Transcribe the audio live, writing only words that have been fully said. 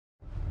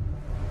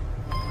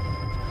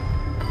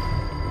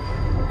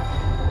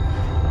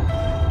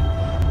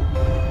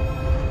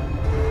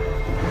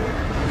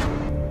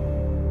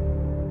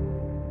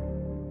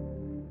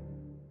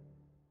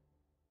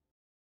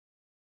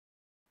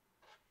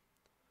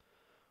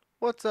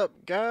What's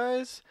up,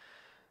 guys?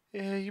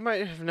 You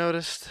might have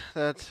noticed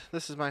that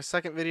this is my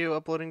second video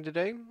uploading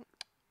today.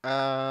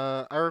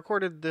 I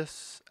recorded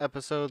this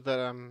episode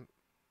that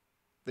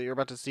you're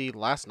about to see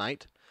last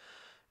night,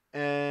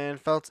 and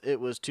felt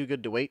it was too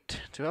good to wait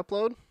to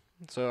upload.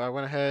 So I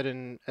went ahead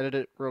and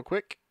edited it real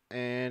quick,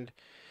 and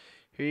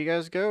here you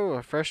guys go,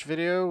 a fresh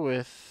video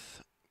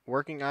with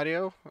working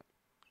audio.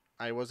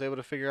 I was able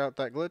to figure out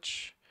that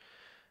glitch,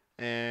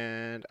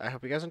 and I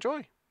hope you guys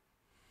enjoy.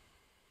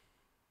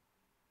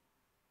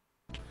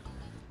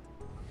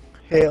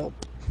 Help.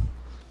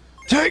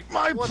 Take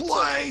my What's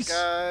place! up,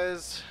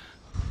 guys?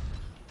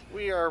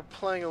 We are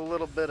playing a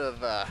little bit of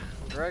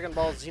Dragon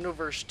Ball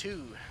Xenoverse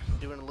 2,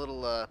 doing a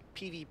little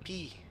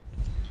PvP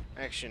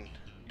action,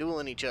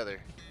 dueling each other.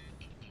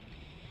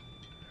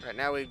 Right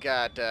now we've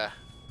got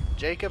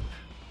Jacob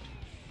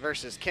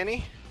versus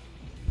Kenny.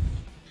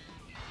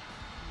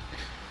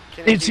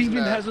 It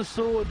even has a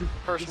sword. It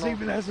Personal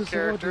even has a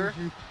character,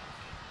 sword.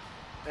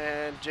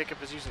 and Jacob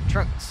is using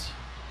Trunks.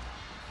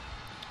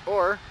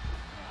 Or,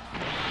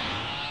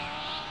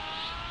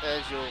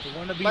 as you'll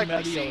Wanna be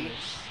likely see,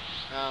 Meliodas.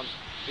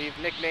 we've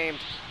nicknamed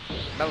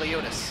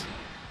Meliodas,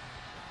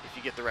 if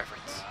you get the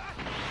reference.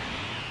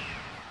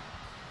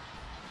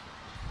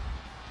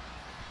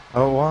 I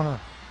don't wanna.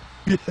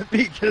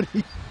 Be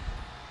kidding.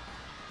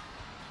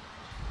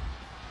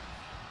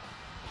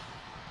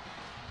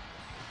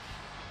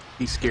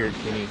 Be scared,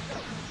 Kenny.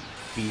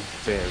 Be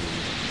very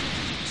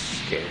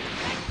scared.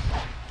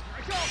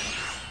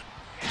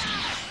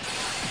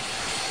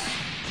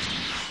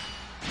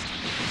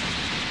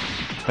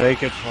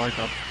 Take it like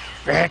a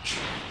bitch.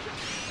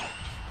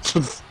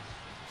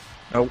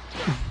 Nope.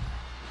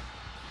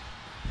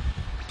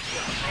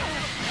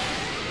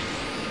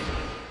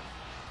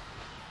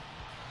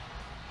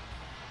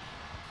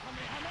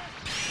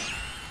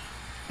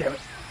 Damn it.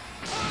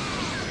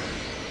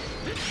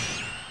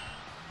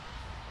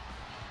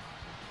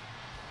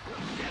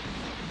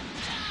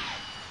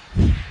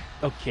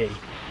 Okay.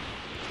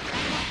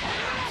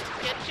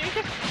 Get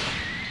Jacob?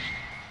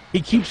 He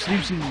keeps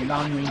using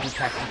long-range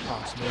attacks if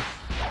possible.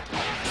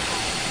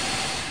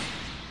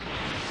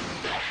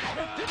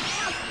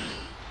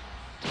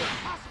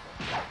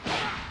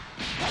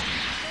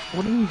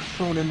 What are you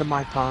throwing into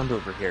my pond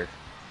over here?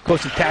 Of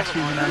course, attacks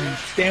me when I'm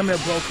stamina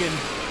broken.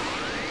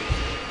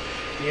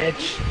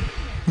 Bitch.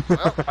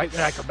 Well, Fight me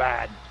like a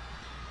bad.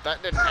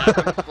 that didn't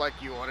happen like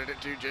you wanted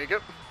it to,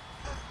 Jacob.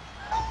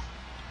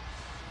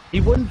 He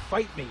wouldn't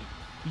fight me.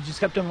 He just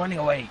kept on running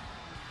away.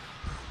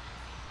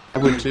 I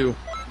would too.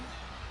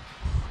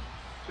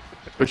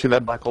 Especially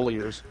that black hole of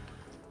yours.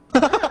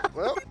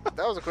 Well,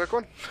 that was a quick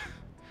one.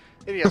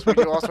 And yes, we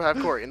do also have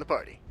Corey in the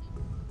party.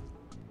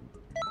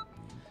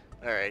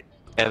 Alright.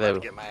 I'm about Hello. to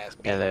get my ass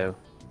beat. Hello.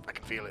 I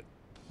can feel it.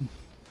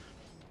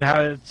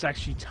 Now it's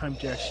actually time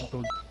to actually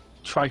go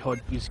try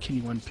hard because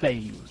Kenny won't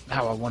play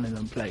how I wanted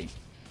him to play.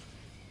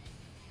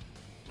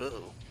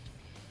 Uh-oh.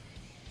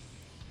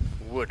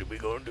 What are we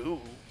gonna do?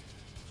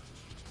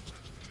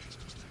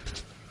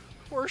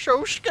 We're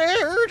so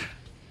scared.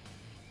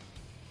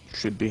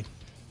 Should be.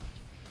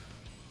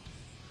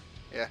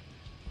 Yeah.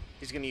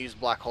 He's gonna use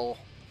black hole.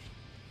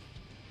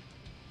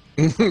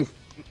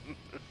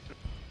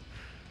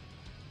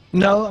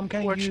 No, I'm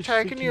kind of. What's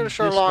taking you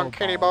so long,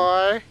 Kenny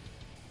boy?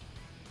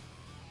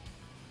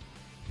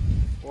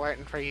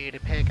 Waiting for you to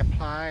pick a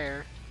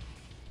plier.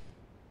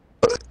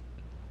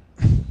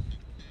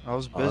 I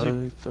was busy.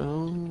 I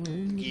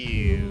found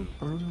You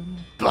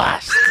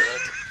bastard!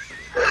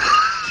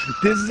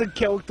 This is a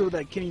character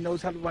that Kenny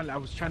knows how to run. I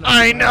was trying to.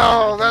 I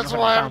know. That's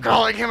why I'm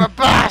calling him a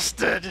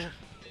bastard.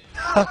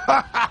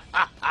 I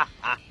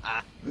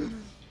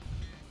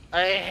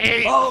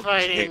hate I'll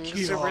fighting kick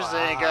your Super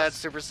Saiyan God, ass.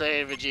 Super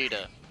Saiyan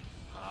Vegeta.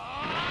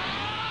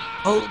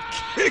 I'll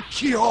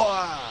kick your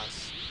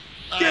ass.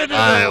 Get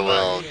I over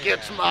will here.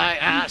 get my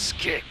ass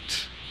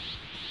kicked.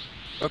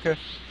 Okay.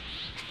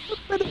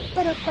 No.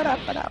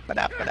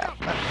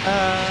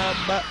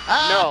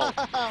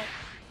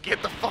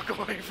 Get the fuck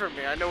away from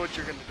me. I know what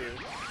you're gonna do.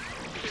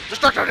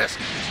 Destructo Disc!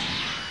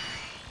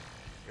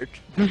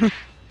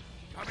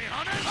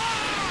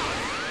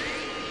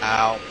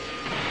 Ow.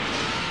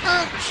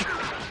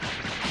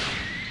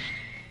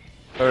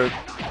 Hurt.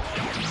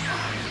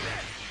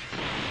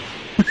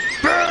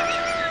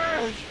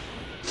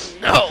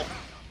 No!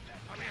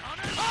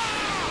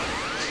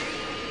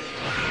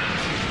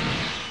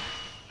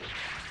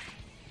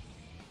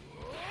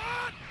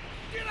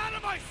 Get out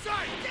of my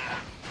sight!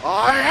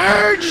 I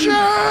hate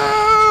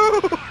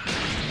you!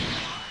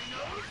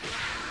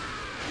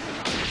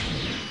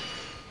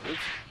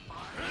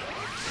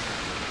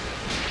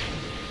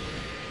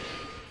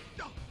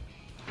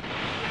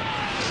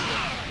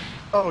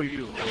 Oh,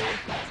 you.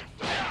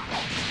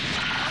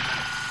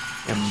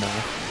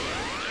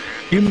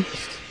 You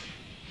missed.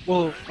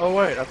 Well, oh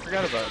wait, I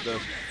forgot about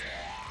this.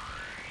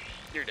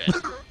 You're dead.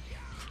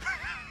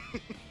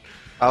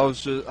 I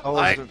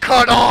wasn't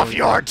cut off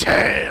your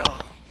tail!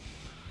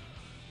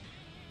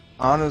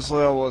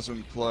 Honestly, I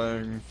wasn't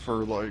playing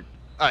for like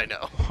I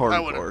know. hardcore. I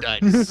would have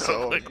died so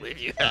So- quickly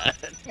if you had.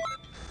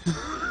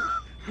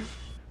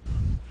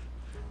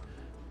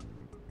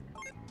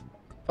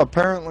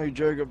 Apparently,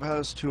 Jacob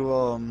has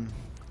to,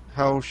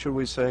 how should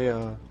we say,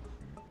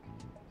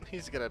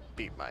 He's gonna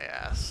beat my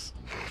ass.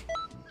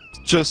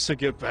 just to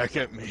get back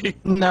at me.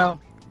 No.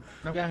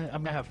 I'm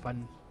gonna have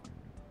fun.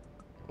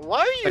 Why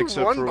are you Except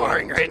for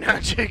one-barring Rollins. right now,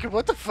 Jacob?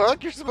 What the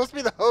fuck? You're supposed to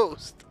be the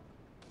host.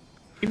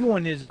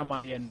 Everyone is on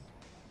my end.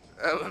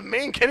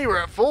 Me and Kenny were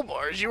at full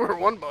bars. You were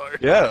one bar.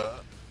 Yeah.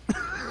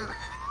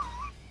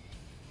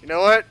 You know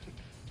what?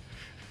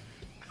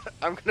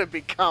 I'm gonna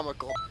be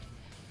comical.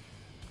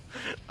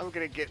 I'm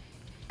gonna get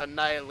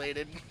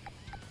annihilated.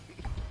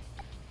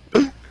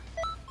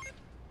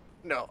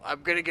 No,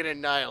 I'm gonna get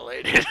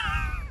annihilated.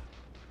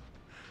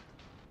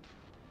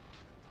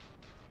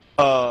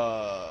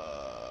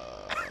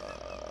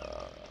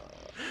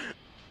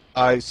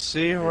 I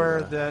see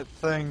where that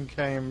thing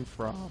came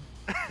from.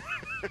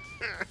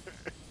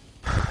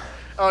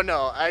 Oh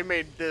no, I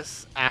made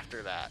this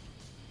after that.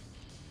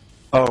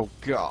 Oh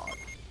God.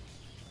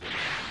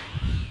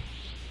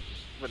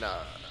 But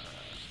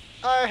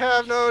I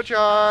have no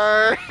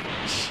charge.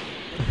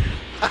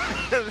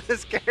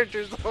 This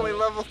character's only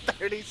level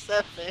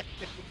 37,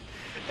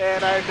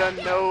 and I've done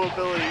no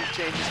ability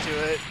changes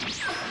to it.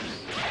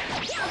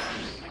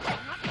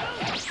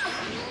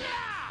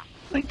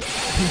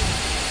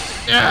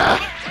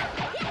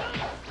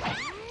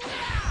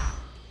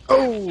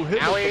 Oh, hit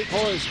Owie. with the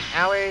poison.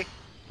 Owie!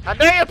 How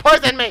dare you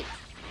poison me!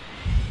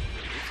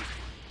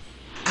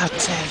 I'll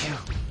tell you.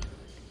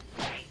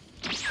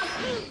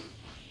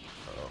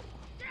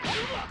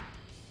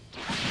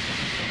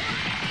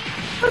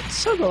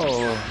 Let's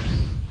go.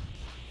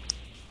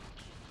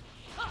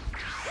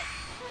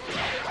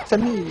 It's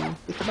me.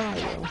 It's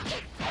Mario.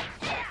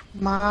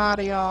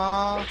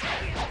 Mario.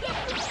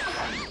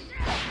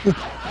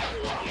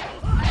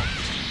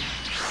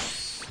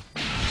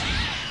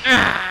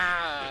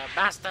 Ah,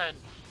 bastard!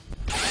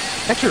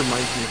 Actually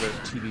reminds me of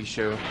a TV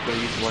show that I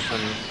used to watch on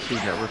Food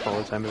Network all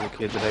the time as a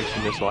kid that I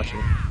actually miss watching.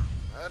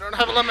 I don't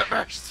have a limit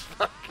burst.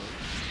 Fuck.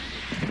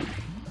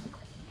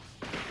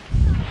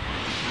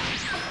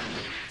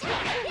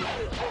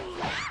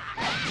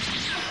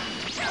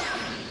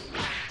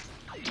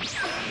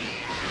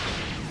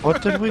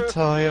 What did we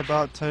tell you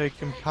about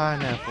taking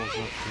pineapples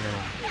up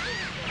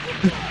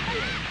there?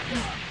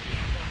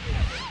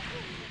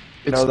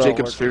 It's No, that'll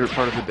Jacob's work. favorite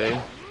part of the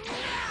day.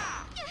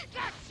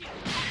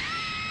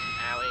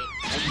 Owie.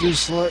 I'm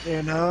just letting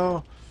you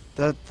know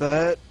that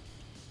that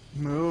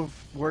move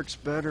works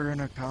better in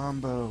a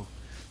combo.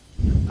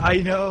 I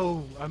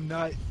know. I'm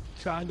not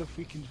trying to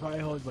freaking try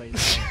hard right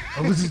now.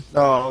 I was.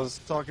 No, I was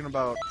talking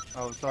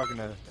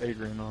to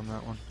Adrian on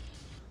that one.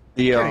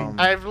 The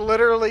I've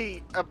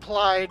literally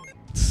applied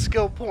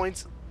skill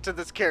points to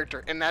this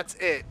character, and that's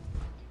it.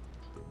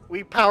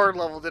 We power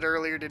leveled it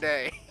earlier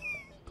today.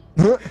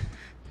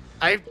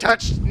 I've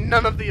touched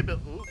none of the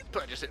abilities.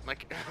 I just hit my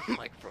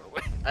microphone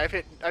away.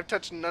 I've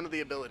touched none of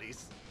the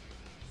abilities.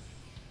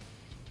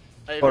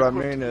 I've What I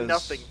equipped mean is-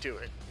 nothing to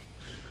it.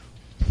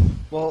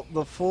 well,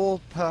 the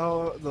full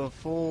power, the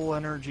full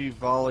energy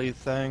volley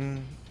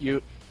thing.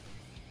 You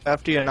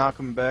after you knock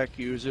them back,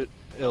 use it.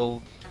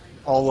 All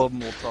of them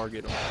will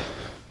target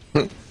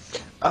them.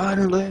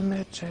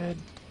 Unlimited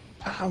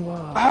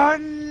power.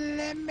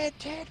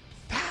 Unlimited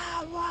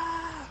power.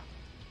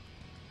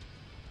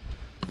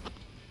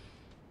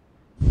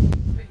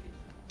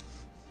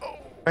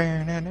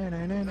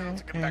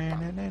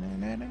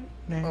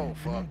 Oh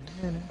fuck.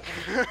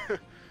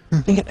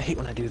 Dang it, I hate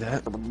when I do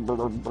that.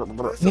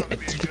 Yeah, I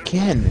did it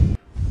again.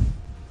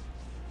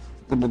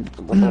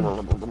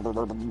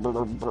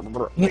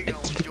 Yeah, I did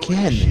it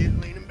again.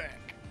 Shit, leaning back.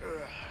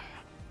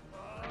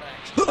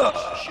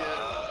 Shit.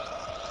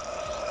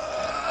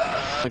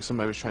 Like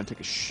somebody was trying to take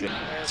a shit.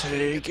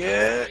 Take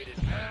it.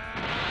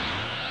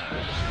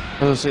 I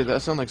was gonna say,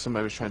 that sounded like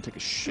somebody was trying to take a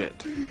shit.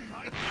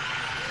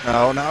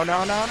 No.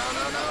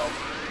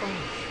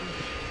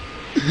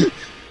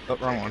 Oh,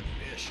 wrong one.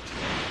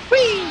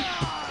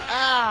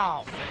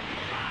 Ow!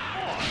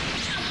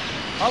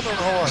 Other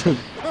horn.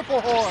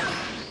 Triple horn.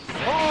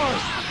 Horn.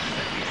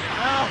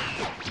 Ow!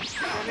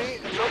 Kenny,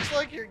 it looks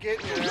like you're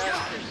getting your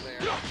ass kicked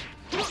there.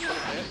 Just a little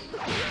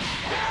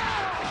bit.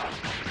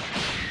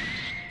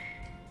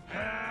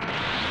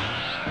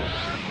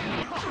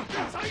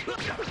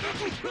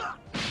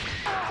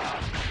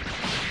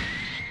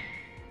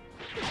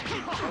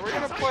 Now we're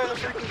gonna play the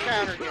freaking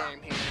counter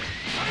game here.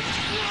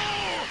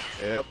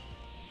 Yep.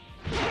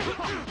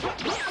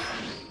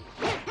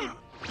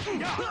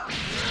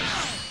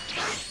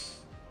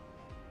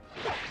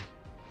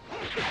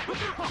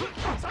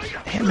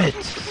 Damn it!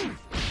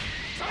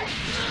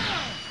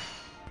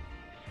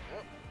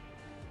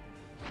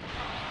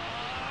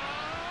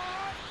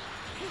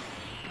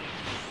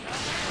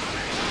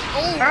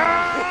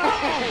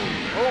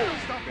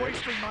 Stop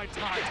wasting my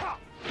time.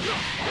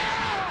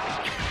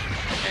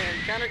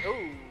 And counter.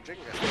 Oh,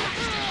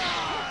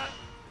 Jinkouman.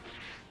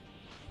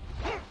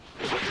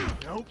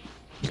 Nope.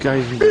 You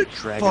guys need a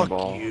Dragon Fuck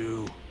Ball.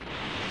 you.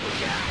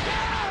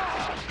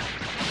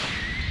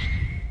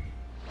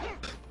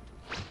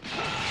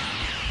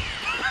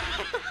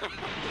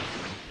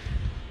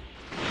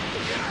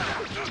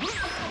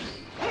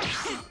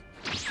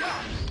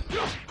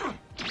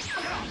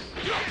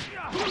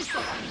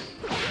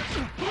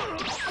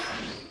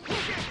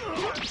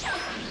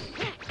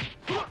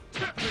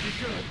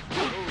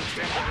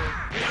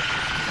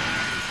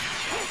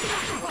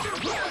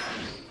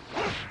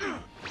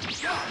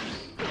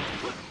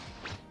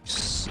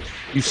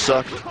 You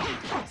sucked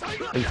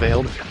and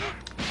failed.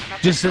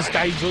 Just this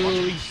guy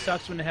literally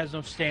sucks when it has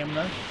no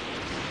stamina.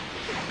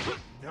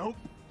 Nope.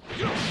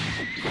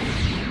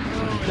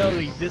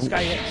 Literally, this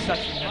guy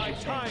sucks when it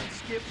has no Time stamina.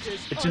 skip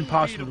is It's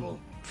impossible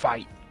to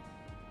fight.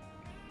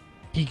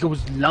 He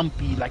goes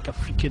lumpy like a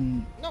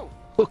freaking No,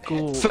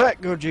 hookle. Fat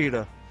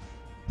Gogeta.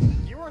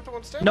 you weren't the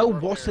one standing. No, over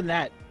worse there. than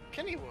that.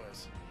 Kenny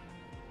was.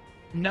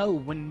 No,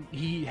 when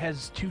he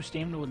has 2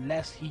 stamina or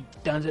less, he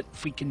doesn't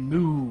freaking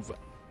move.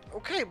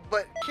 Okay,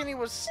 but Kenny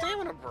was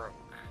stamina broke.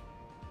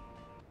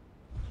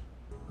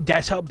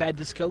 That's how bad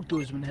this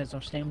Goku is when it has no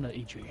stamina,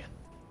 Adrian.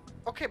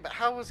 Okay, but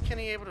how was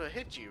Kenny able to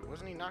hit you?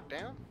 Wasn't he knocked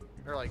down?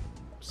 Or like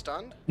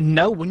stunned?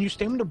 No, when you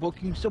stamina broke,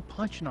 you can still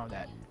punch and all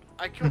that.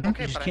 I could.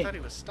 Okay, just but I can't- thought he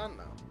was stunned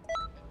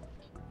though.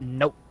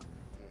 Nope.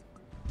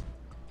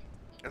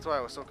 That's why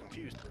I was so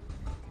confused.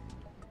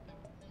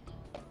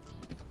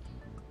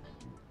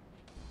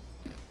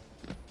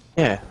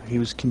 Yeah, he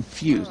was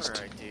confused.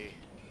 Alright, D.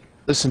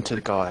 Listen to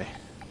the guy.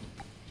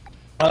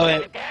 Oh, yeah,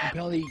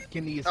 apparently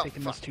Kenny is Oh,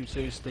 taking this fuck. too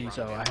seriously,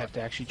 so I have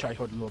to actually try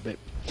hard a little bit.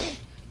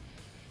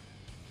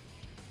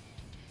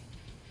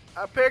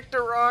 I picked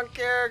the wrong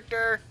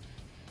character.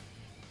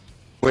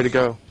 Way to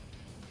go.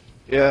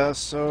 Yeah,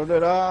 so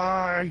did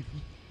I.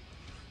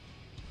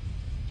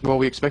 Well,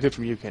 we expect it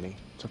from you, Kenny.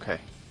 It's okay.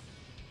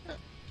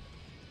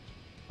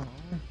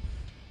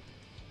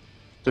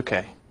 It's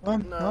okay.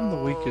 I'm the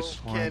No,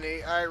 weakest one.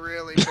 Kenny, I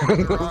really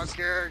picked the wrong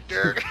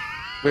character.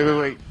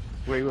 Wait.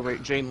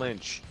 Jane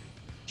Lynch.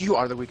 You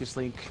are the weakest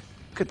link.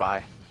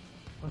 Goodbye.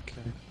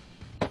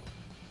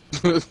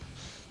 Okay.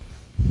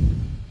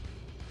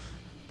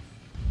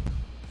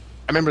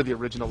 I remember the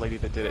original lady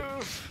that did it.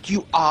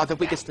 You are the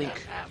weakest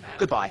link.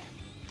 Goodbye.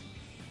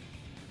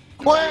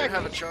 Do you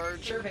have a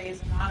charge?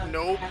 Surveys not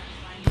Nope.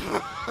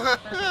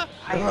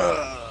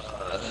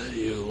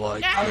 You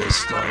like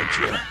this, don't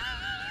you?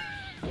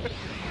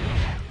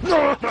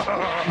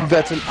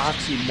 That's an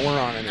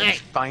oxymoron in its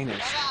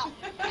finest.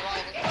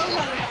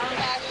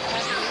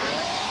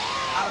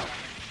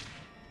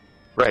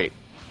 Right.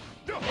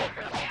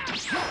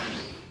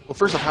 Well,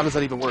 first off, how does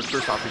that even work?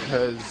 First off,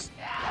 because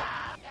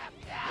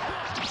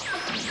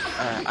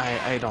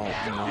I don't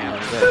know.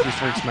 That just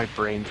hurts my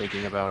brain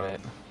thinking about it.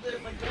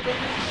 Like,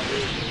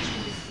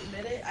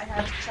 submit it, I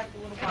have to check the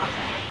little box.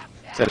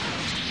 Said,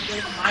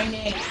 There's my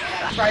name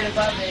right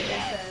above it. It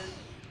says,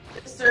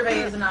 this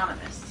survey is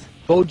anonymous.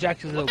 Bojack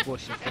is a little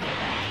bullshit.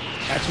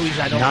 That's the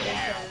reason I don't. Not- It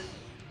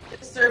says,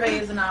 this survey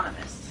is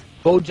anonymous.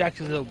 Bojack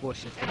is a little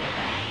bullshit.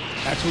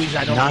 That's the reason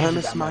I don't. use it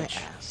anonymous that my much.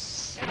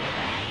 ass.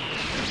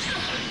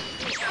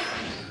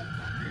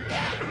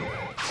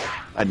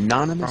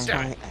 Anonymous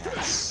my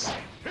ass.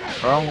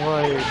 Wrong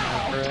way,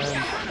 my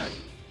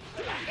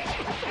friend.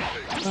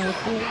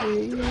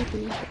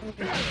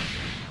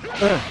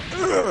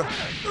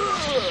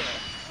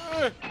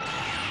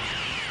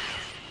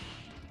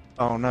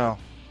 Oh no.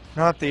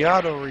 Not the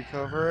auto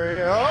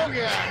recovery. Oh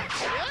yeah.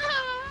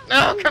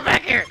 No, come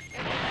back here.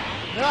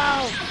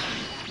 No.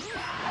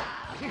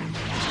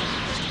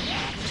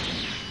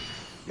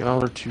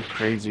 Y'all are too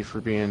crazy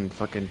for being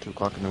fucking 2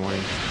 o'clock in the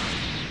morning.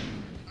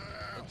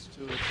 It's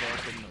 2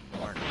 o'clock in the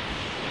morning.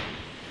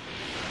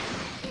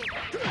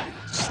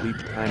 Sleep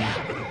time.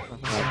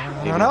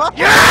 No.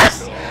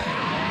 Yes!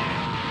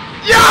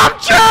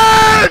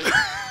 Yamcha'd!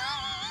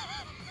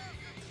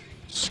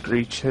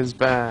 Screech his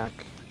back.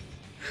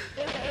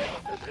 You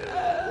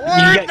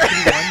got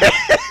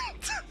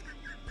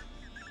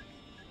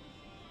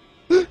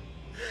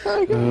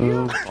Oh,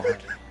 God.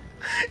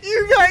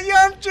 You got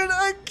Yamcha'd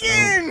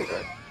again!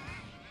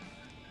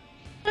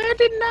 I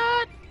did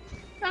not.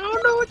 I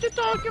don't know what you're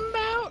talking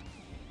about.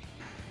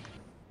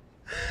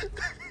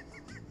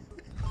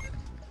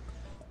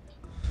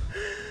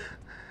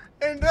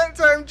 And that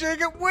time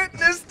Jacob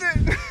witnessed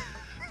it!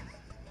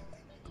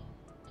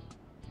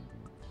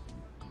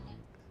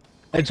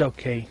 It's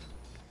okay.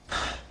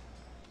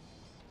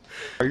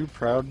 Are you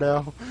proud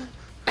now?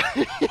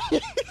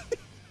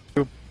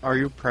 Are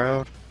you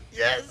proud?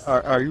 Yes!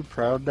 Are you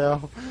proud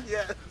now?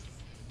 Yes!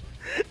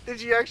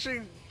 Did you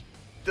actually...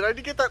 Did I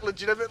get that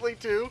legitimately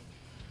too?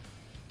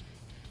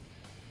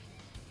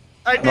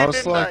 I did, Most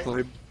didn't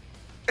likely.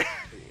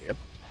 Yep.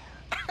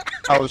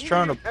 I was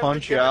trying to You have to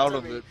punch you give it out to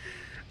of me. it.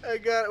 I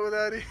got it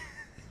without it.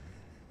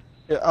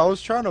 Yeah, I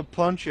was trying to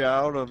punch you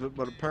out of it,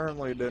 but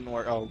apparently it didn't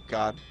work. Oh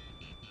God.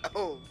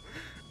 Oh.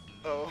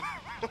 Oh.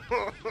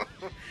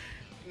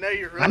 Now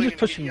you're really I'm gonna just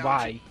pushing get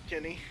Y. Yamcha'd,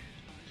 Kenny.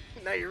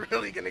 Now you're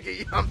really gonna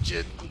get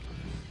Yamcha'd.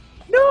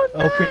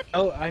 Okay.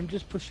 Oh, I'm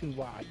just pushing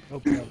Y.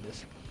 Open up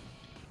this.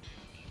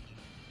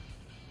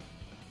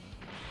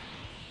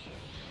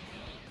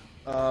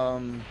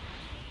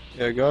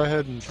 Yeah, go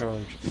ahead and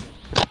charge.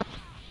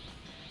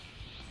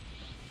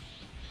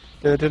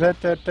 No,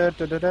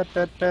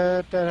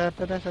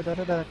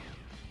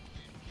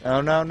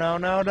 no, no,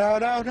 no, no,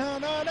 no, no,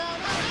 no, no,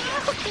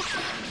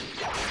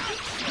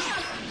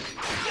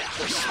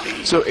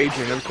 So,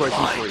 Adrian, I have a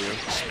question for you.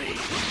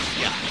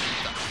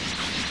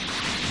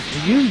 Do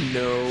you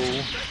know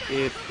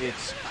if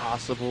it's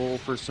possible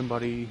for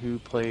somebody who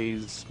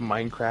plays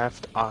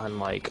Minecraft on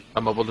like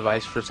a mobile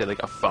device, for say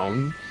like a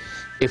phone,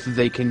 if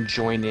they can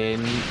join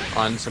in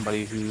on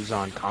somebody who's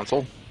on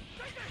console?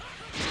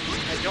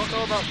 I don't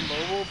know about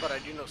mobile, but I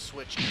do know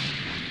Switch.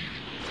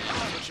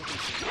 Switch and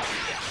PC.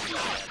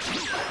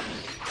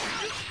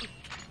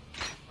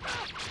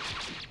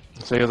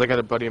 So I got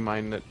a buddy of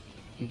mine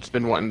that's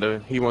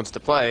been he wants to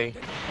play,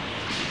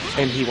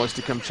 and he wants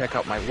to come check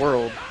out my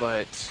world,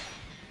 but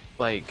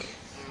like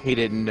he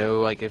didn't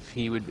know like if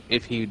he would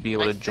be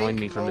able to join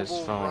me from his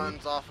phone.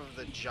 Runs off of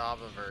the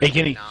Java version. Hey,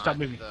 Kenny, not stop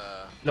moving.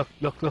 The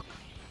Look.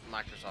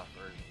 Microsoft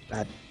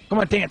version. Come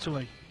on, dance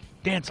away.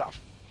 Dance off.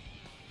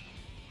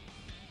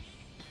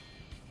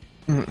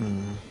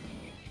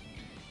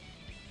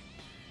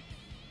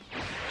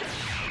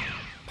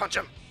 Punch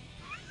him.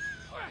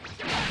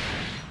 Okay.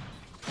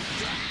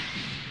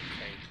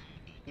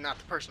 Not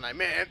the person I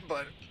meant,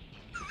 but.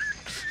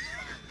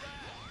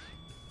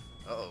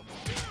 Uh-oh.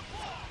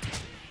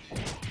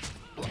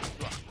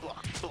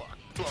 Block.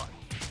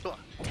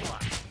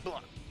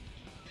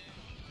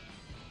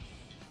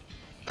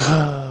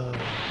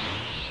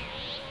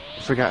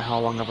 I forgot how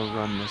long of a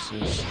run this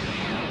is.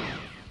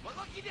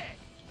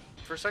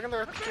 For a second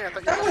there, I thought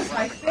you That were was my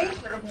laughing.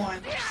 favorite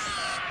one.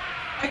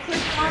 I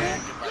clicked on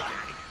it.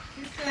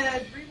 It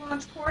said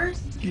relaunch course.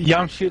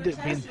 Yamcha'd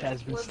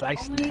has been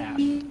sliced in half.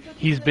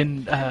 He's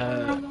been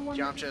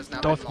Yamcha'd's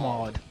now Darth been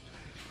mauled.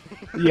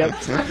 Mauled. Yep. My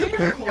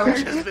favorite one.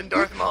 Yamcha'd's been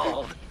Darth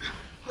Mauled.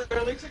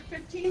 Literally took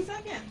 15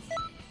 seconds.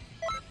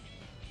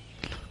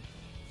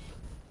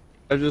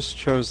 I just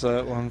chose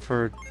that one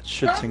for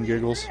shits and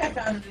giggles. I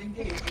found it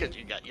engaging. Because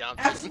you got Yamcha.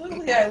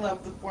 Absolutely, I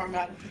love the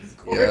format of these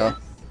courses. Yeah.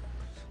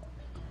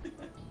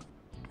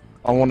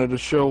 I wanted to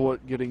show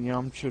what getting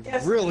Yamcha'd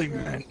Yes, really you're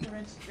meant.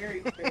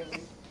 very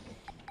clearly.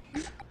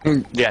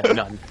 Yeah,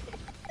 none.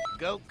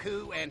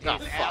 Goku and Oh,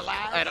 his fuck.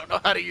 allies I don't know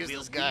how to use will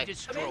this be guy.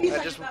 destroyed.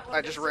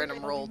 I just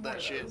random rolled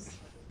that shit.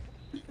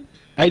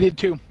 I did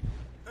too.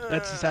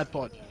 That's the sad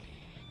part.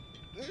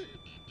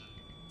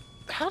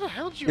 How the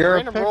hell did you You're a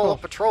random roll a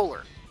pickle.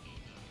 patroller?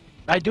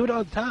 I do it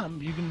all the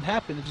time. You can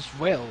happen to just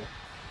wail.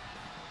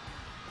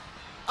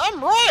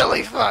 I'm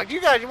royally fucked. You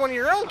got one of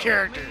your own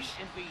characters.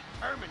 And be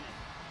permanent.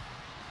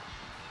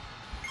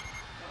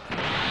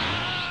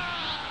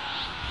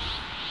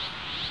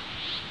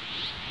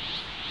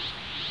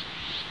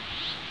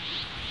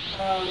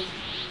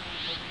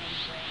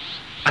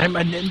 I'm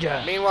a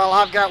ninja. Meanwhile,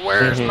 I've got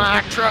where's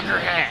my trucker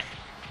hat?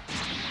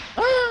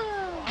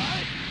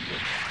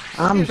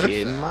 I'm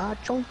getting my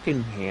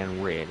choking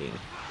hand ready.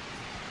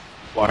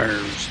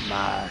 Where's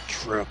my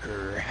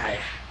trucker hat?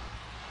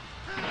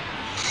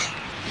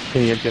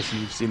 Hey, I'm guessing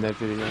you've seen that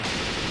video.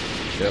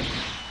 Yep.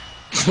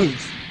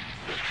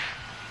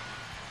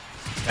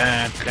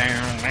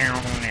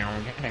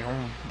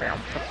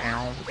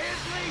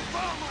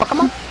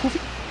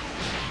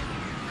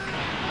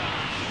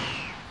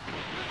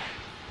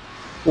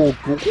 Oh,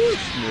 gosh,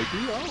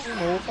 Nicky, I don't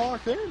know if I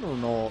can or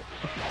not.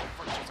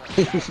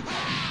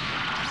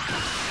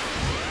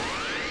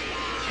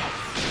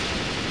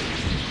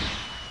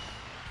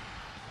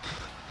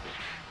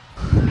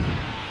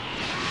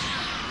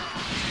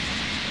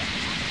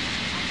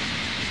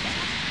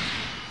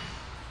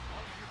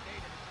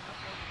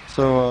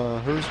 So,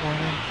 who's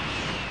winning?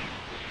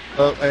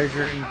 Oh,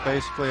 Adrian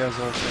basically has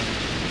all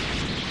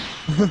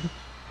things.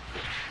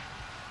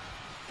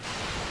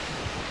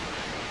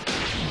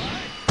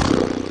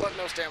 What?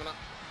 No stamina.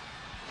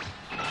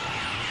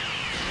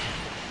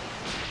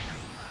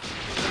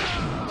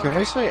 Can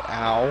we say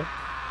ow?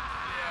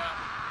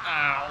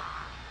 Ow.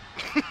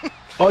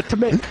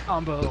 Ultimate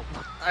combo.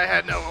 I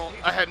had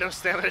no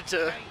stamina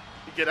to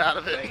get out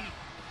of it.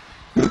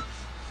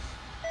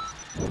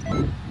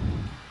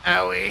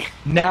 Owie.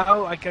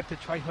 Now I get to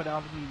try hard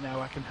out of me.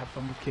 Now I can have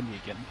fun with Kenny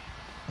again.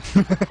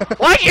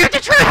 Why do you have to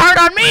try hard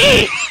on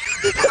me?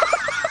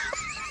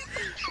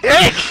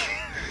 Dick!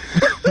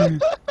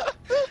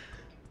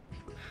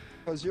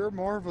 Because you're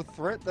more of a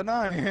threat than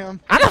I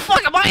am. How the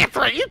fuck am I a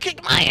threat? You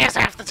kick my ass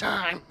half the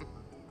time.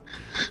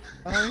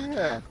 Oh,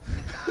 yeah.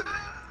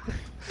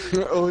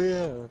 Oh,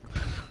 yeah.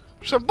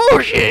 Some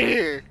bullshit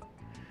here.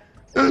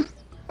 I'm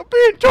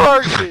being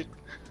targeted.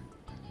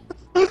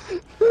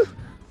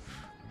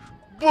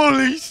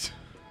 Bullies.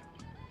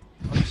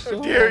 I'm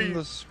still dare on you.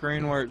 the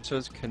screen where it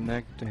says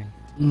connecting.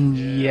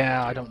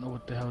 Yeah, I don't know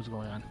what the hell's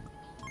going on.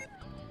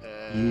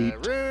 Room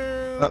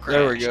Oh,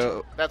 there we crashed.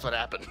 go. That's what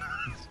happened.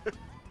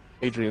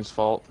 Adrian's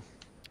fault.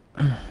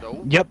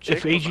 No. Yep, Jake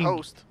if was the Adrian-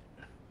 host.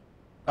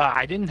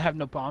 I didn't have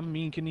no problem.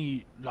 Me and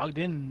Kenny logged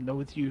in. No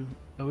with you.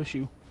 No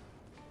issue.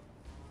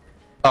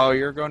 Oh,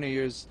 you're gonna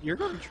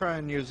try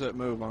and use that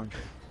move, aren't you?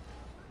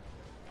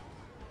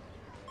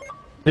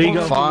 There you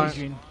go, Fine.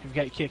 Adrian. You've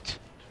got kicked.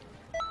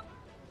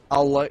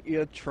 I'll let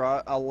you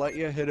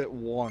hit it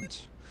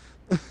once.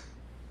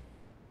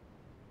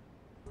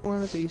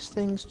 One of these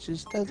things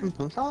just doesn't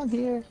belong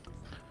here.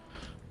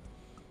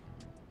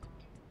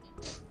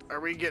 Are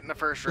we getting a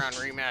first round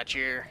rematch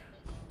here?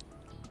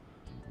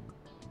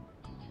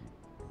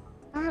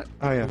 Oh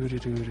yeah.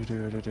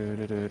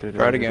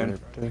 Try it again.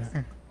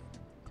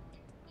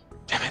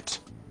 Damn it.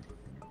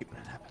 Hate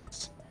when it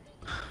happens.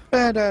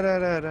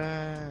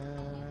 Da-da-da-da-da.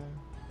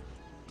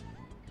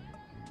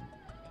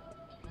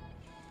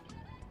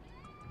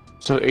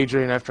 So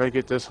Adrian, after I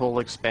get this whole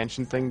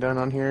expansion thing done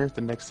on here,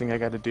 the next thing I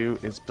gotta do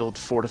is build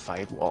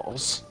fortified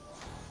walls.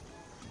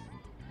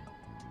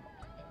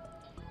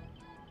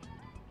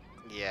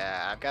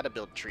 Yeah, I've got to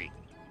build tree.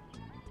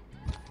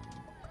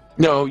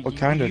 No, What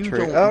kind of you tree?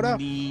 don't Oh, no.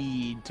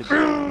 need to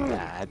build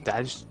that.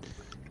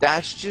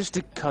 That's just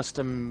a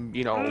custom,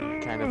 you know,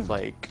 kind of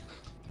like.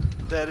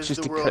 That is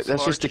Just the a world's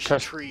that's just a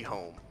largest tree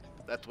home.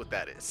 That's what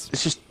that is.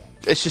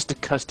 It's just a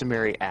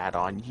customary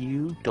add-on.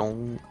 You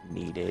don't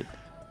need it.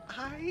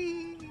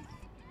 I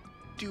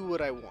do what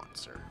I want,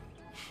 sir.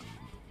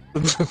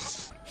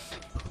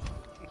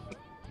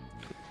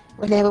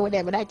 Whatever,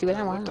 I do what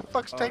I What the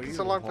fuck's taking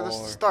so long for this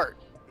to start?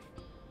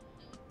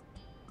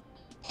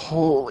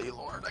 Holy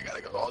Lord, I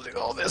gotta go do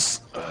all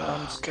this.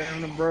 I'm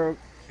standing broke.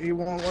 He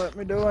won't let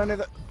me do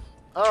anything.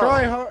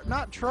 Oh.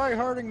 Not try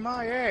harding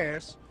my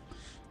ass.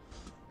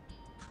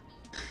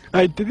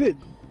 I did it.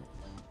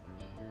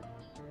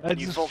 I You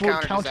just full full counted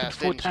his counted ass,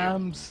 4 didn't you?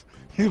 times.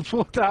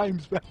 4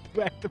 times back to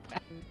back to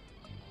back.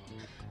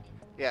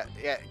 Yeah,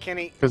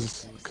 Kenny.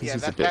 Because Yeah,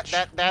 he's a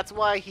bitch. that's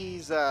why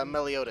he's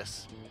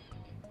Meliodas.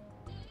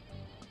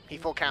 He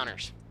full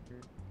counters.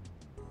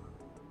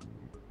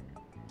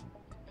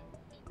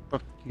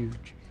 Fuck you.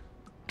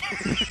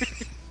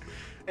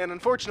 And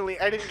unfortunately,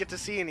 I didn't get to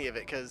see any of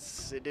it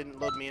because it didn't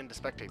load me in to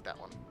spectate that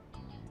one.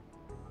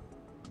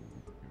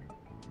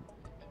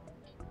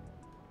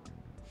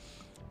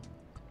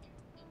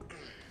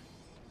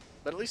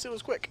 But at least it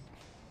was quick.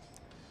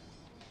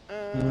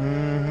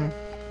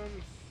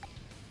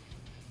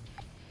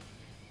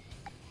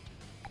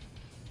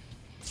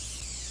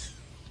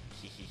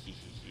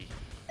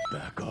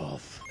 Back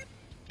off.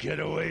 Get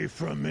away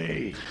from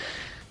me.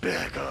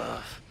 Back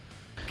off.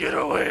 Get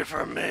away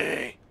from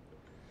me.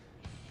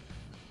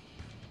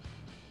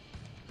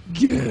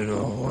 Get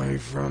away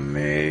from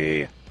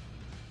me.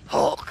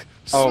 Hulk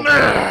Oh.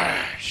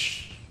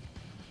 smash.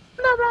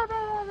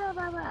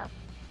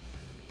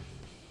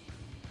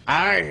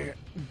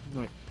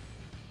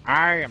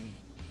 I am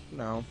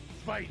no.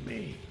 Fight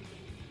me.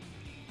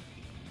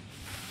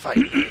 Fight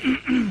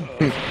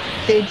me.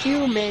 Did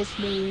you miss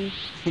me?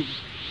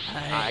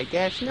 I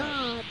guess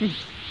not.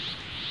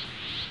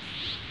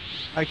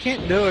 I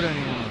can't do it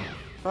anymore.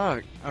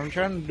 Fuck. I'm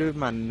trying to do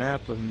my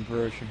Nappa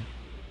impression.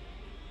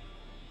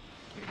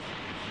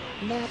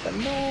 Never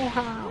know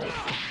how.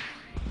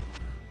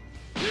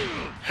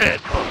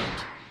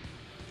 Headbutt.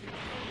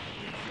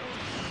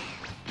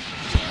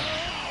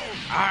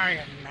 I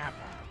am Nappa.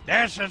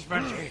 This is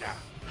Vegeta.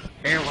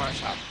 He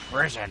was a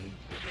prison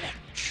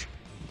bitch.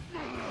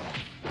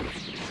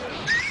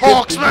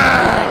 Hulk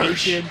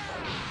smash. Adrian.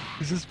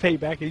 Is this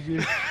payback,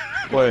 Adrian?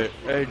 Wait,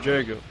 hey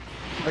Jacob.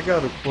 I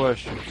got a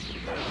question.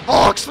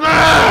 Hulk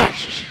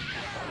smash.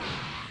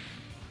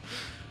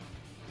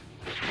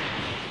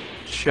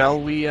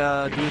 Shall we do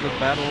the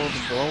Battle of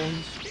the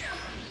Bones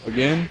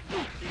again?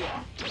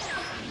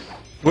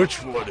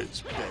 Which one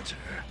is better?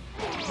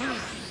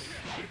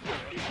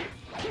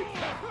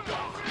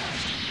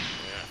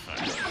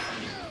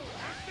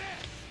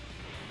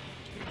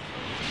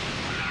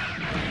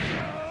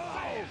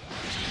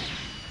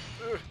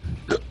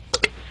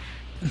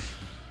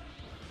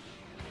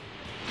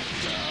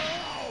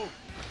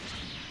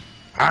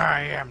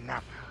 I am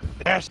Nappa.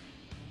 This.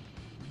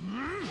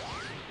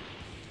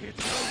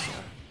 It's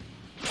over.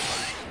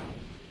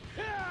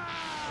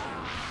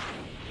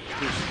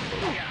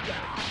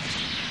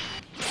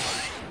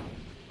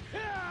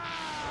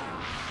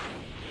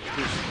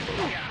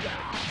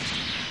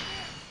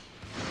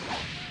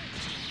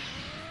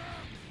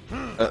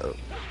 Uh-oh.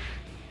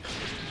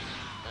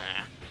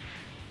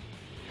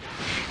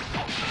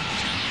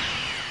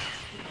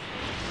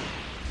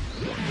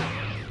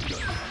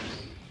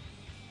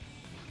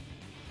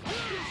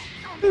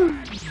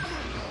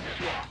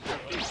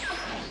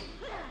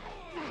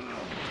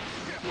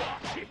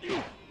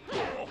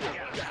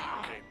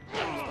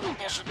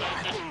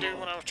 Didn't do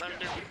what I was trying to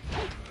do.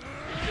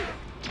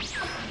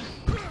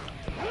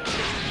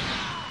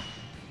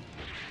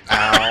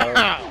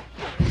 Ow.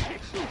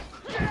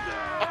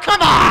 Oh,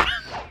 come on!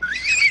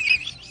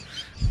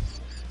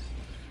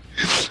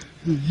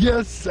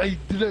 Yes, I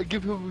did not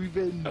give him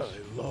revenge. I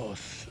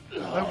lost.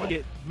 I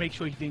would make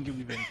sure he didn't get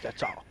revenge,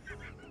 that's all.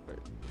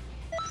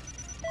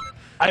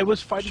 I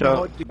was fighting Shall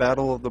hard to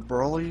Battle of the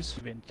Broly's?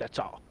 get revenge, that's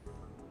all.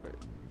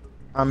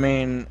 I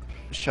mean,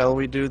 shall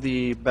we do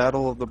the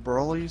Battle of the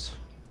Broly's?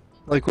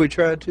 Like we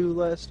tried to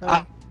last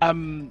time?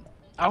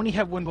 I only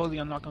have one Broly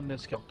unlocked on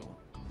this character.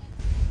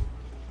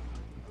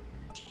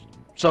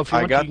 So if you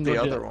I want got you can the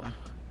go do other it. one.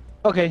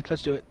 Okay,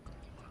 let's do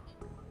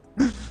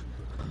it.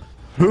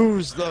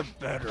 Who's the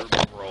better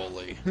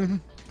Broly?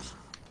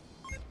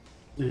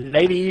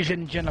 Ladies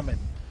and gentlemen,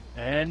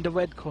 and the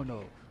red corner,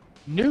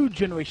 new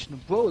generation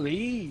of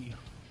Broly,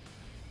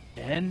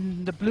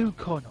 and the blue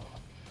corner,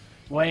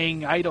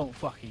 Wang, I don't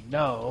fucking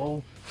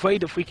know.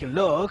 Afraid if we can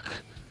look.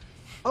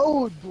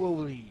 Oh,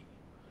 bully.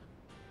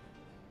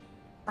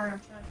 Sorry, I'm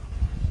trying.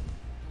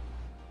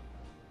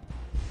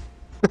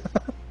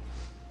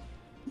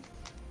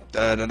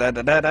 Da da da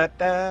da da da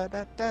da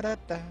da da da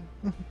da.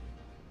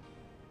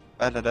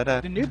 Da da da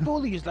da. The new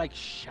bully is like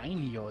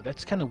shiny, yo.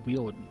 That's kind of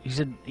weird. He's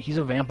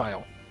a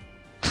vampire.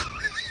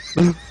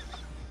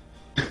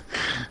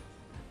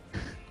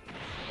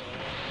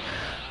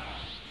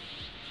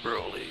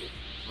 Broly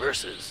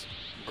versus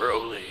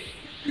Broly.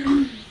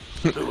 Who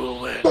will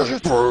win?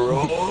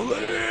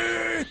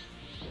 Broly!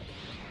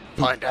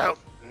 Find out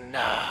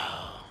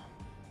now.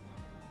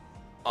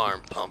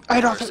 Arm pump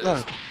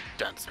versus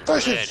Dancer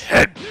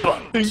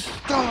Headbutt.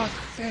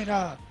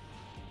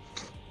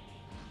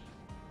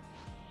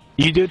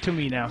 You do it to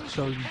me now,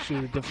 so you see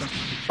the difference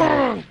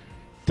between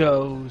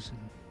those.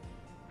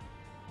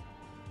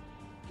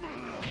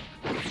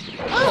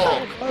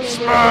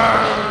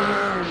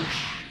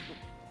 Smash!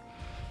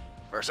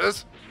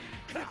 Versus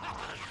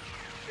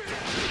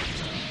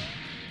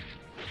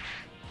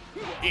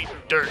Eat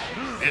dirt,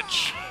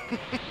 bitch.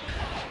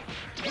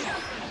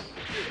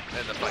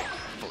 And the fight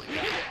fully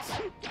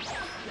begins.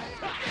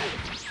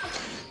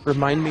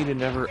 Remind me to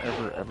never,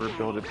 ever, ever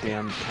build a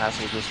damn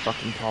castle this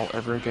fucking tall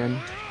ever again.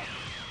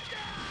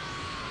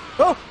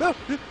 Oh, no.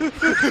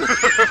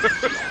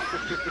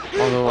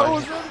 Although I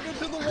was running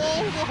into the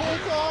wall the whole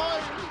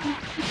time.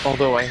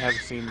 although I have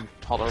seen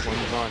taller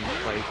ones on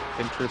like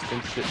Pinterest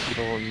and shit,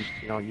 people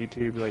on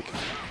YouTube like,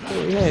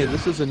 oh hey,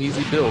 this is an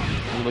easy build.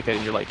 And you look at it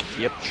and you're like,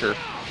 yep, sure.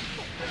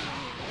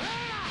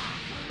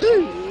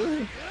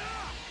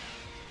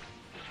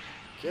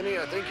 Kenny,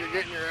 I think you're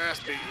getting your ass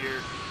beat here.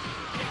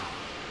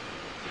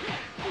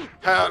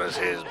 How does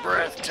his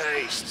breath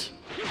taste?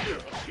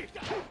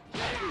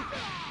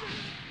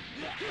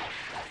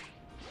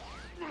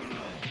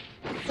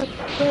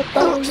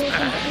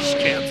 Smash!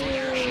 Cancel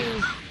your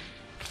shit.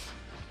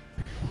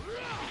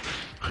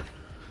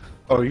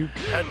 Oh, you.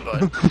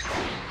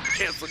 Headbutt.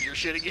 Canceled your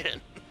shit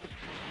again.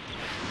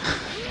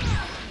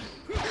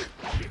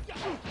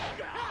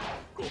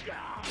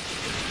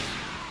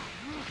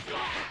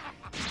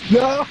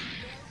 No.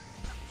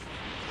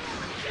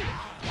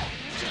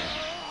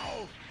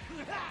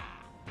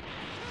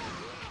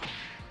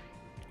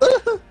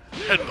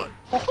 Headbutt.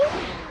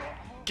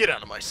 Get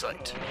out of my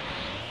sight.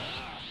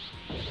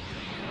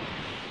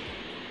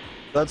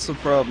 That's the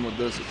problem with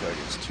this attack.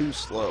 It's too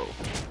slow.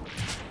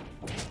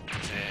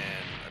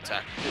 And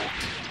attack.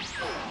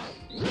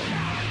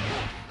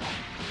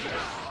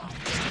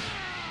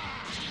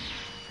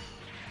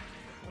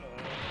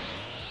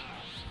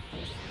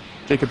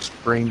 Jacob's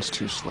brain's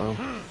too slow.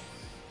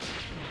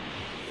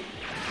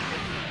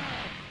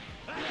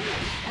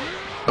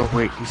 Oh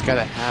wait, he's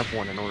gotta have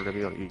one in order to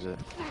be able to use it.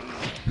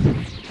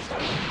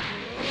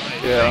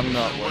 Yeah, I'm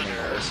not The winning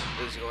winner this.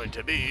 is going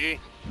to be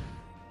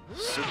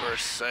Super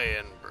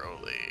Saiyan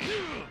Broly.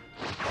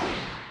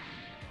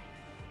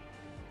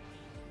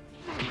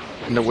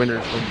 And the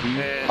winner's gonna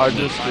be... And I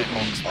just my didn't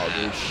Hulk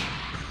smash.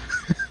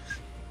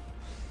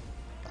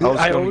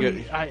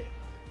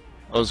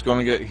 I was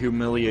gonna get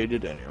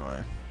humiliated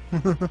anyway.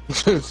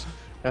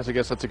 I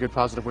guess that's a good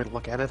positive way to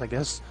look at it, I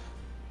guess.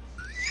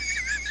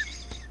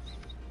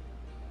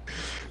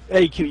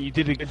 Hey, Q, you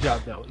did a good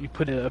job though. You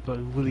put up a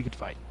really good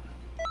fight.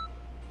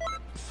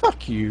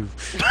 Fuck you.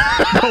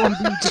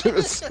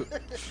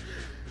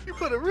 You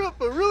put a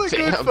really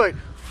Damn. good fight.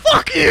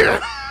 Fuck you!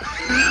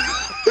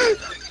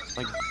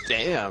 Like,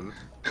 damn.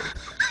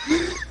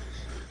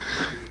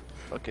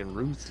 Fucking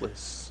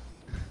ruthless.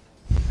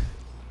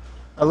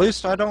 At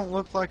least I don't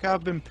look like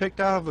I've been picked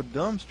out of a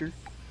dumpster.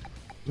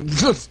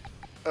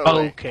 Oh,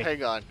 wait, Okay.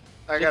 hang on.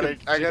 I Jacob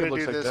gotta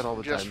looks do like this that all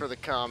the just time. for the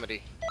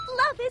comedy.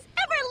 Love is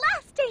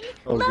everlasting.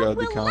 Oh, Love God,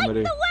 the will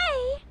comedy. light the way.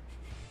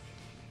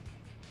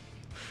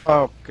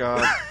 Oh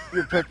God,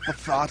 you picked the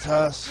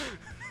Fatas.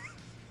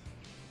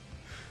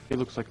 He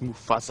looks like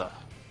Mufasa.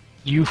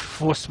 You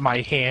forced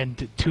my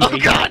hand to Oh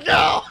God,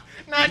 no!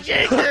 Not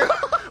Jacob!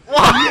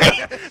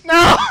 Why?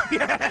 No!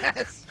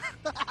 Yes!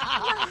 Love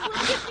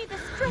will give me the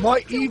strength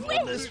My to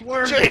evilness win.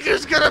 works.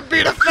 Jacob's gonna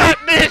beat a fat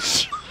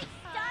bitch!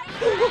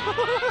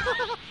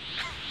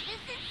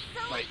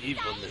 My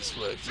evilness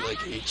works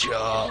like a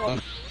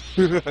charm.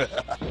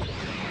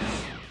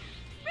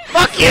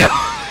 Fuck you!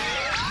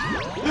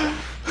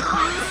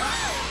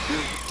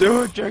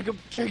 Do it, Jacob.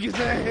 Shake his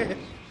hand.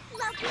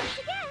 Love once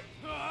again.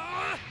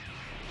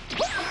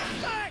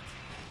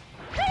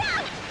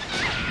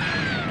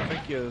 I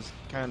think he was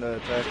kind of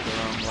attacked the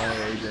wrong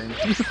way, Adrian.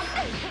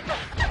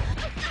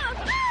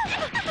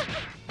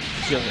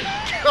 Do it.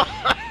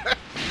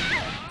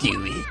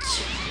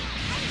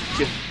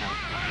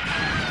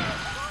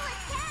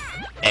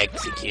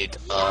 Execute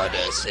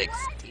Order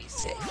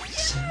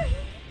 66.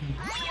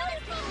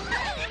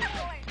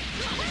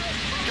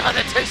 God,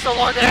 that takes so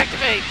long to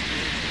activate!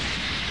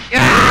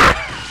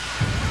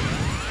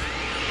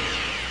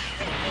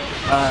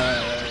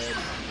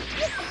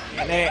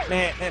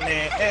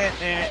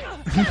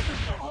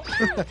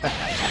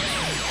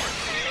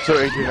 So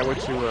Adrian, I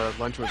went to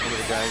lunch with one of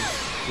the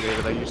guys today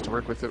that I used to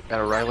work with at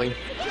O'Reilly,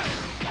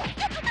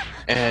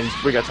 and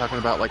we got talking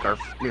about like our,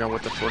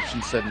 what the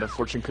fortune said and the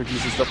fortune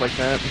cookies and stuff like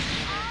that.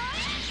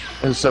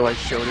 And so I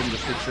showed him the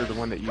picture of the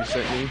one that you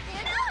sent me,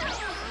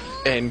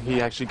 and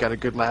he actually got a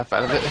good laugh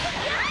out of it.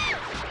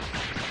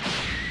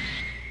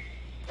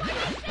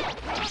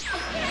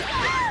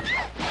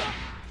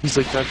 He's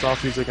like, that's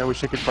awesome. He's like, I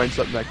wish I could find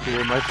something that cool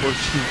in my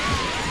fortune.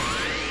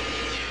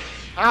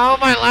 How am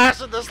I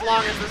lasting this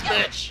long as this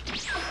bitch?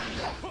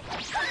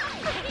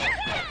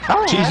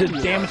 She's a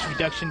damage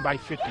reduction by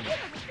 50.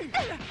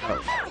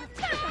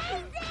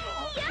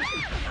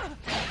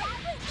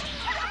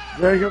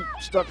 Jacob,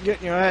 stop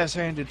getting your ass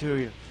handed to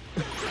you.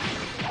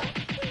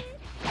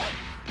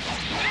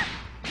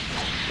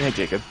 Yeah,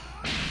 Jacob.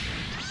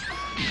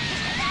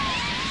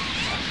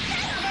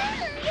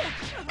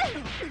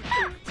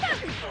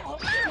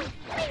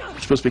 You're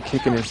supposed to be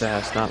kicking his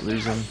ass, not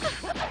losing.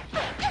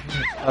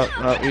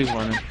 Oh, he's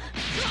winning.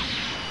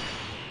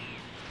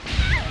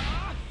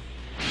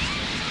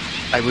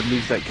 I would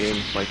lose that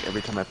game, like,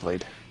 every time I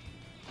played.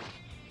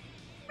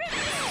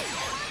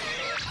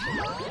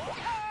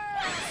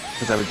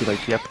 Because I would be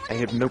like, yep, I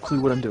have no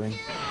clue what I'm doing.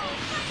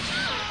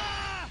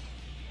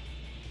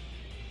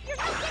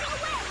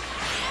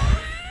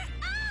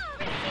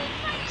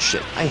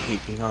 Shit, I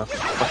hate being on a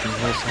fucking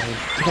hillside.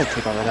 I gotta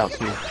take all that out,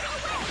 too.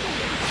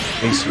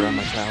 Ace around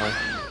my tower.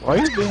 Why are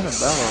you being a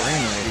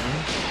ballerina,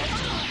 Adrian?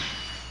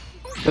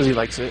 Because he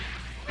likes it.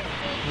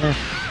 Yeah.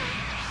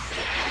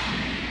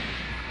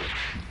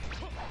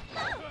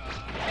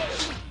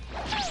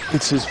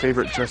 It's his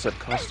favorite dress-up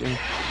costume.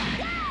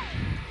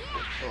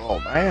 Oh,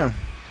 man.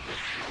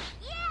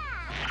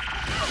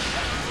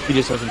 He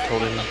just hasn't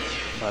told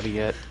anybody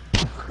yet.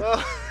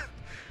 Well,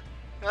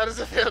 how does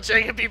it feel,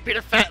 Jacob? You beat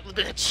a fat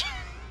bitch.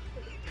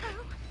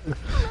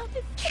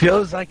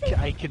 Feels like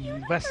I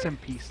can rest in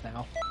peace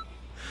now.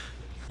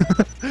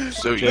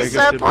 So The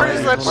sad part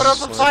is I put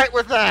up a fight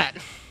with that.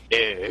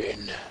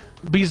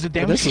 Because the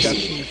damage this is-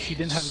 reduction, if she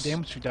didn't have the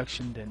damage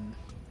reduction, then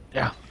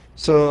yeah.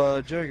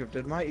 So, Jacob,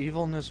 did my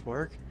evilness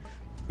work?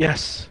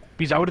 Yes.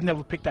 Because I would have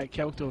never picked that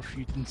character if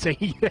you didn't say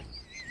it. Wait,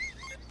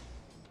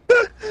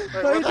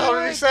 what the hell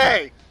did he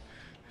say?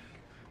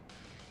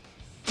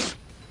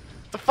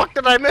 The fuck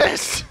did I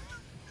miss?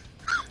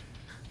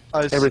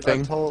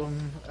 Everything. I told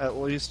him at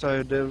least I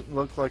didn't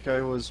look like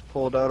I was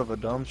pulled out of a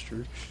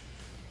dumpster.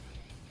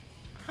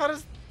 How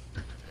does...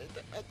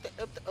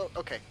 Oh,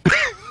 okay.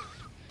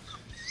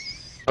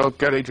 Oh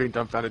god, Adrian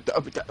dumbfounded.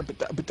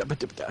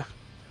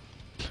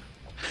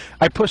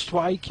 I pushed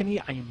Y, Kenny.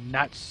 I am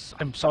not.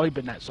 I'm sorry,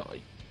 but not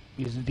sorry.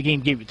 Because the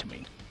game gave it to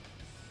me.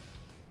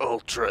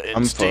 Ultra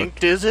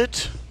Instinct, is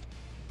it?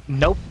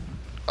 Nope.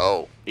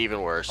 Oh,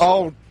 even worse.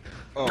 Oh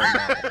no.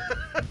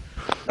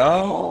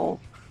 No!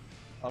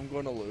 I'm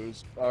gonna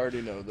lose. I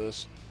already know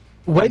this.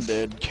 What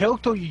dead.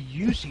 character are you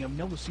using? I've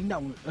never seen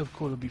that one of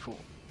Coda before.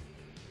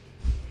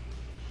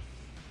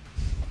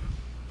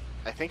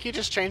 I think he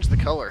just changed the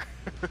color.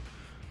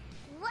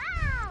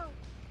 Wow!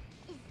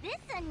 Is this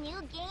a new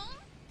game?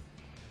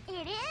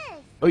 It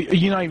is. Oh,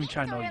 you're not even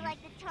trying to know. Sorta like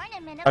the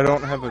tournament of I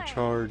don't have a power.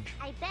 charge.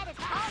 I bet it's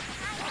all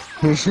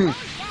kinds of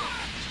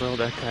Well,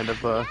 that kind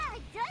of, Yeah,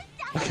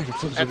 it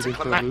does sound That's a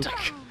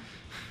climactic.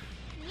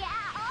 Yeah,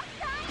 all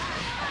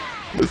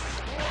kinds.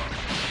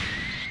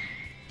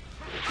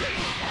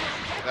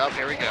 Well,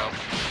 here we go.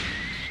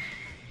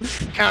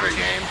 Counter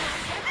game.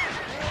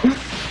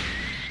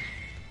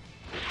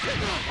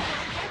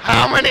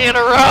 How many in a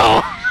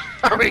row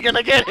are we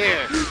gonna get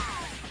here?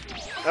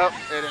 Oh,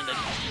 it ended.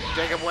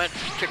 Jacob went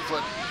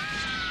kickflip.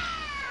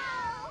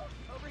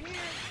 Over here.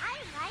 I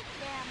like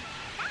them.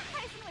 That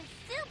person was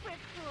super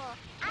cool.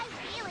 I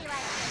really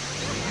like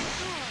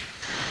them.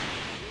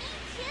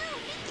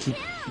 Super cool. Me too. keep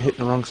hitting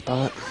the wrong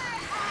spot.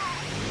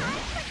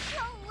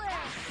 Controller.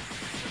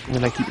 And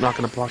then I keep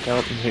knocking a block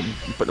out and hitting,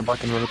 putting a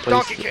block in another place.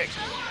 Donkey kick.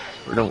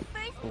 Or don't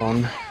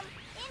belong.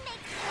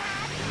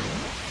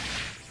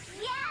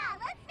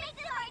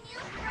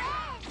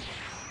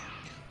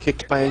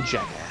 Kicked by a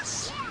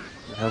jackass.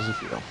 How's it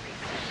feel?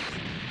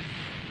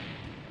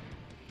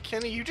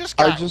 Kenny, you just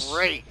I got just-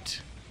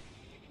 raped.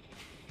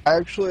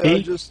 Actually, I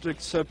He- just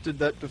accepted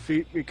that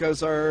defeat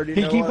because I already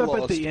He know gave I up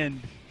lost. at the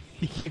end.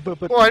 He gave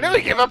up at Well, I the know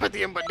he gave up at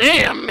the end, but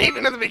damn,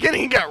 even in the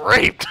beginning he got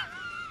raped.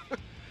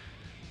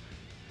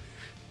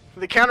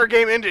 The counter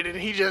game ended and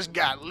he just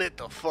got lit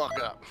the fuck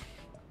up.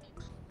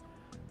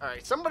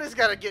 Alright, somebody's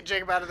got to get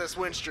Jacob out of this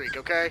win streak,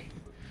 okay?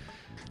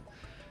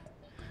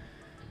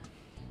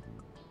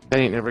 That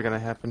ain't never gonna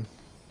happen.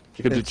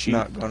 Jacob's a It's cheat.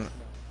 not gonna.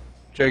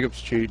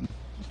 Jacob's cheating.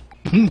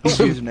 He's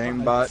using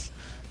aimbot.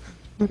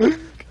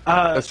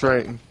 That's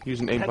right.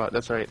 Using aimbot.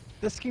 That's right.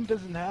 This game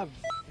doesn't have.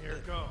 Here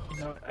it goes.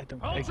 No, I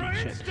don't. I give a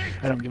shit.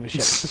 I don't give a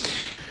shit.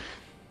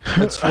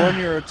 It's when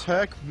your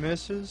attack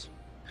misses,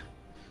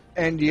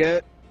 and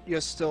yet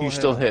you still You hit.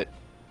 still hit.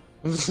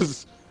 This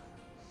is.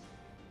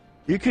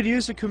 You could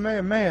use a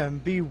Kamehameha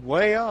and be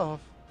way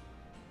off,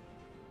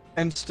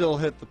 and still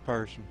hit the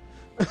person.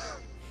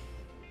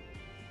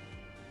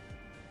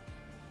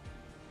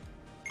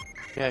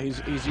 Yeah,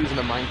 he's using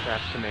the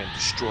Minecraft command,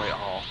 destroy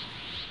all.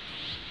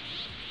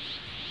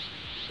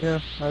 Yeah,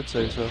 I'd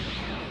say so.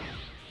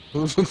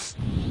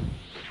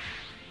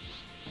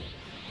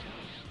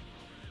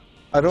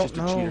 I don't Just a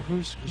know cheater.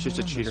 who's. He's just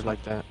a doing cheater this.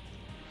 like that.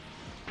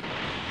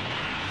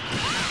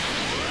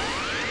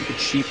 You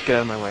sheep, get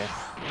out of my way.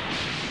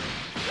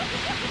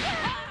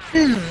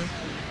 Maybe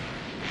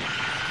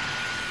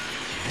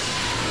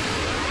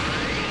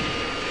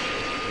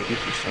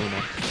if you're saying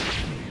that.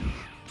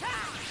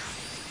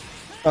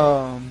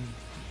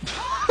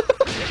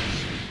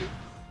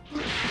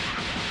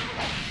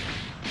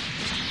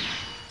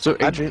 So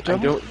Adrian,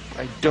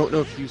 I don't know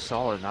if you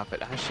saw or not,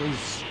 but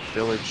Ashley's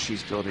village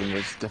she's building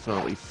is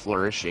definitely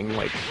flourishing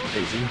like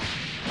crazy.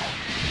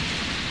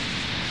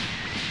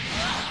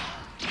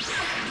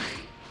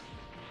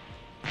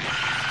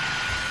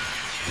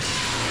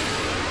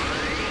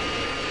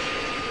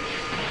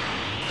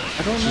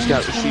 I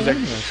don't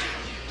know.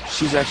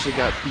 She's actually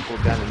got people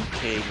down in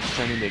caves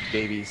trying to make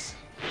babies.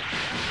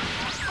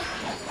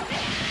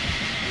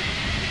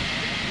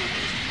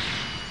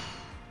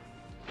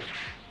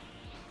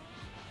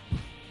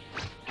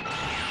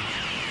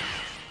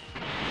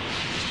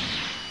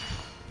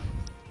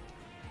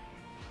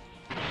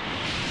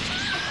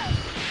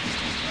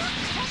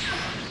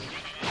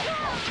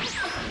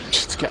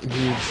 It's getting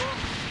huge.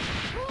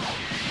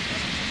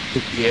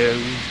 It's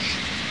huge.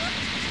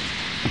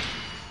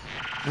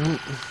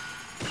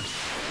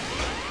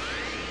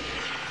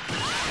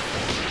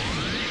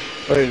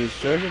 Wait, is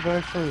Jacob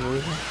actually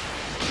losing?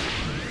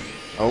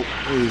 Oh,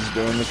 he's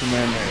doing the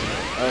command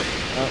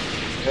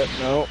name.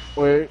 No,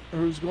 wait,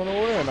 who's gonna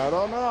win? I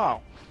don't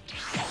know.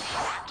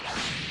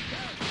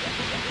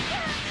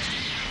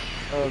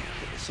 Okay,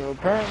 so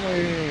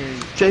apparently...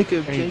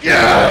 Jacob,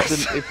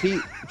 Yes!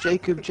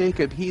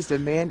 Jacob, he's the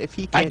man. If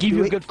he can't I give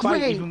you a good fight,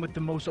 great. even with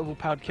the most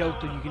overpowered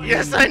character you can.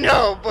 Yes, even I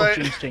know, but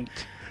Ultra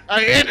Instinct.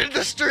 I ended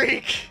the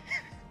streak.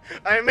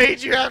 I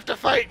made you have to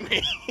fight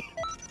me.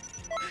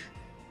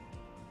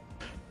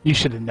 You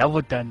should have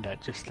never done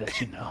that. Just to let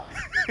you know.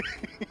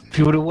 If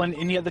you would have won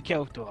any other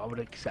character, I would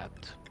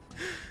accept.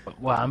 But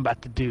what I'm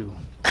about to do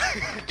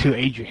to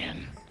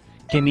Adrian,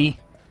 Kenny,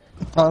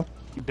 Huh?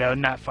 you better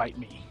not fight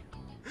me.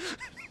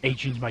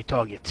 Adrian's my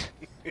target.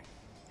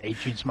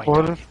 Adrian's my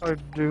What target. if I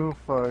do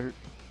fight?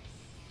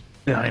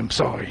 Then I am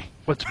sorry.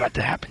 What's about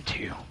to happen to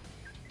you?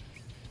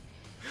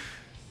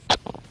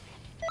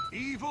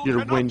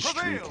 Your win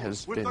streak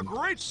has been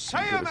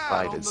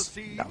solidified as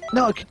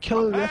No, I could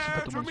kill the rest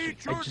of the win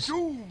streak. I just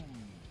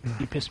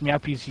he pissed me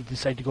off because he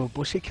decided to go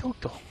bullshit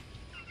character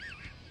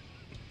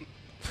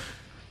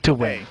to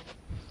win.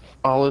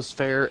 all is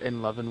fair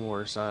in love and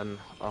war, son.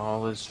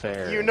 All is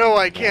fair. You know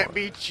I in can't war.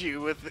 beat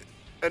you with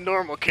a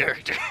normal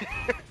character.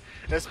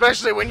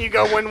 Especially when you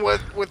go in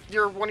with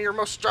your one of your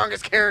most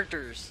strongest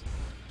characters.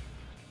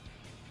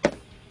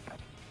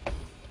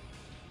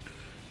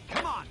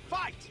 Come on,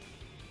 fight!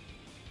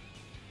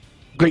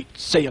 Great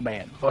Saiyan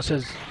Man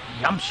versus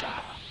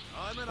Yamcha'd.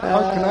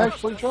 I can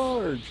actually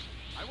charge.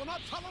 I will not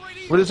tolerate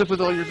evil. What is up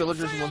with all your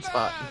villagers in one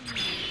spot?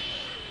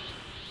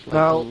 Like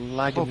Now,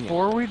 lagging me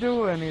before we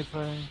do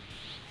anything,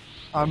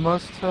 I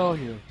must tell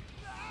you.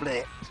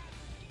 that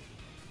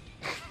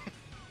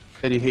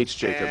he hates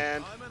Jacob.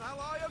 And I'm an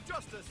ally of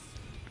justice.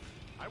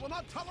 I will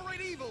not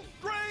tolerate evil.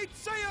 Great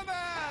Saiyan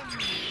Man!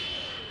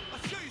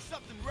 I'll show you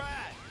something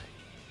rad.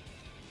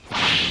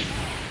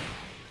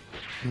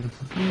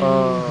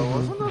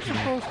 Wasn't that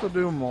supposed to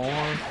do more?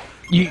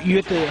 You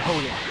have to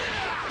hold it.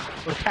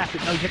 Or tap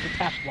it. No, you have to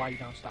tap while you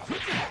don't stop it.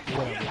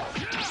 Whatever.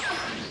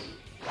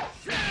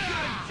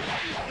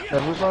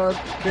 Everybody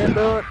can't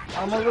do it.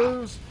 I'm gonna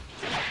lose.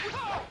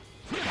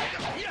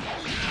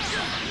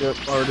 Yep,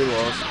 already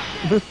lost.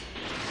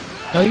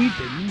 No, you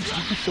didn't. You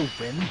can still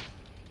win.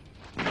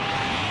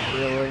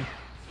 Really?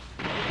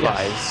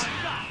 Lies.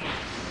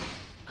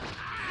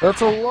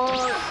 That's a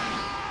lie.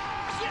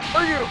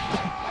 Are you?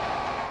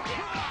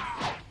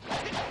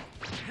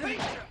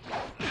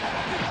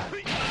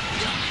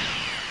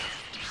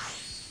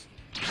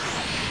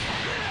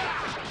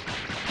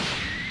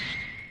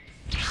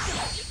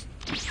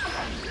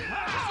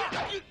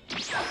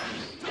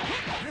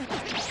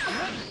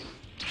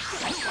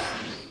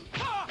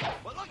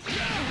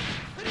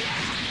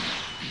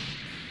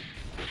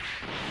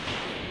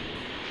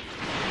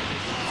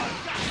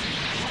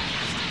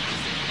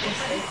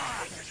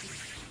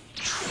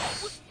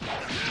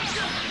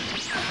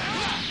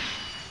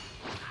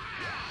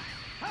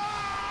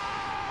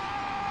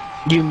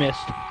 You missed.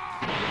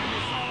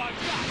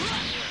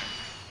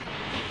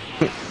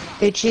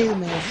 It's you,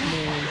 Miss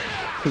Man.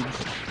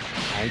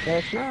 I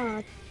guess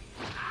not.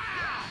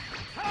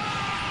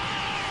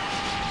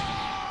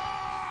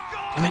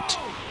 Damn it.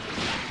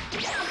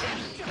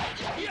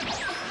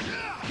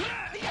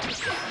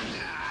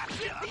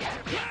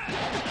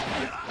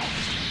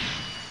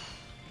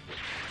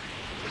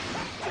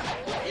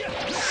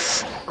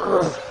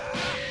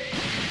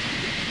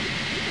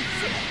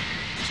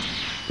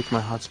 I think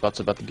my hotspot's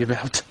about to give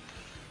out.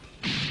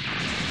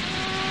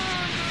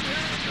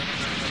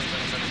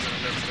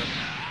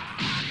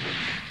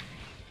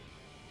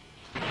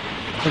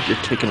 like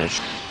you're taking a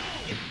sh.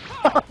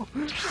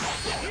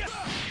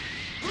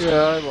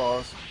 Yeah, I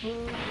lost.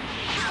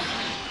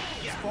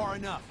 It's far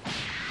enough.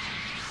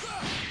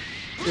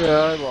 Yeah,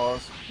 I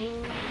lost.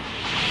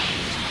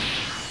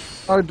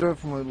 I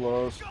definitely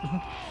lost.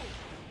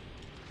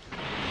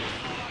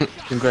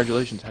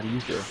 Congratulations, how do you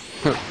feel?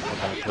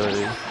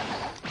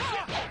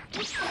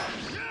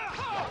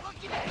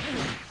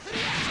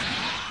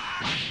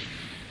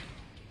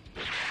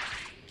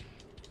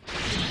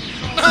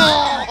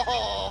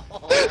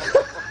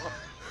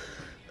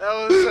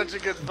 That was such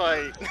a good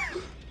fight.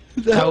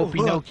 No,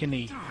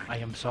 Pinocchio, I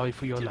am sorry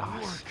for your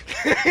loss.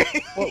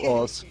 What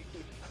loss?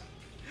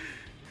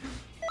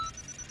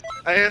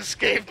 I have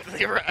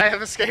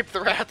escaped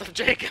the wrath of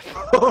Jacob.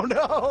 Oh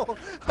no!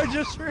 I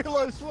just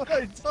realized what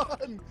I'd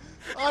done!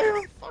 I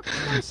have fucked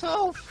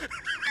myself!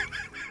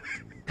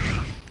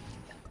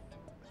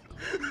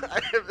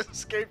 I have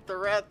escaped the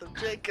wrath of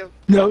Jacob.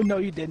 No,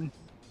 you didn't.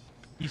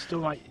 You're still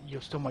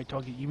my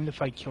target, even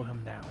if I kill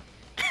him now.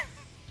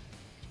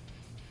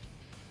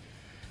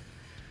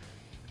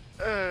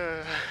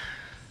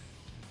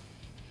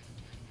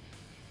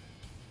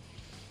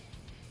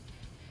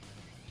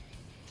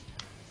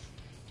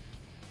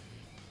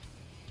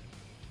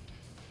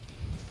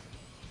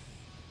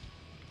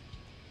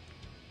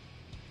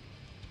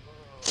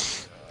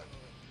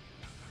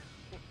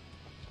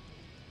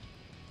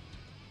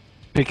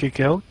 Pick a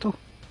character?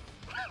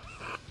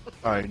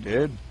 I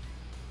did.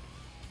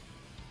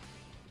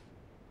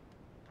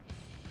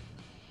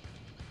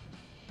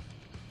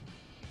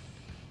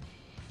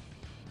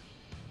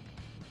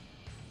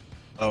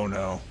 Oh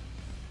no.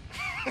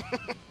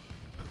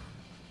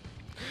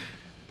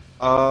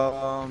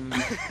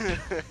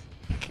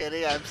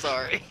 Kitty, I'm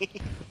sorry.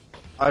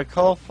 I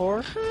call for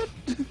it.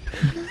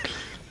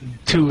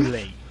 Too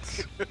late.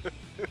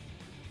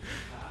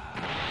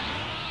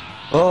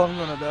 Oh, I'm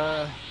gonna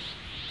die.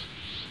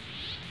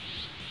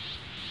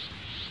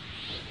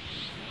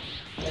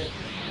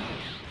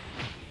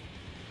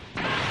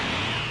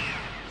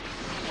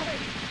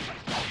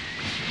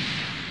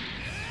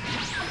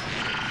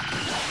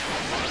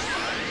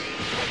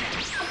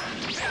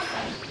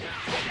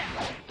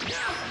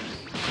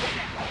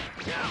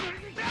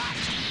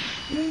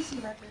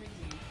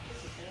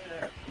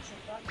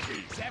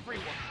 It's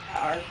everyone.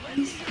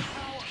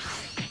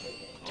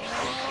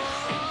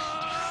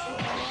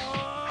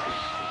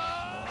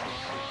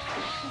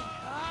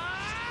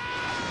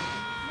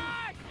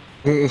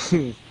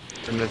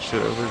 Turn that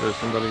shit over to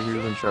somebody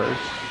who's in charge.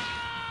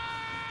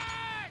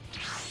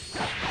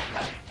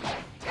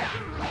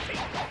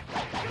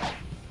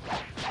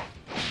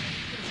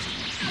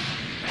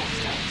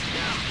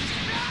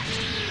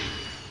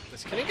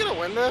 Is Kenny gonna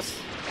win this?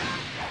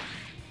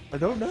 I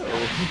don't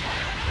know.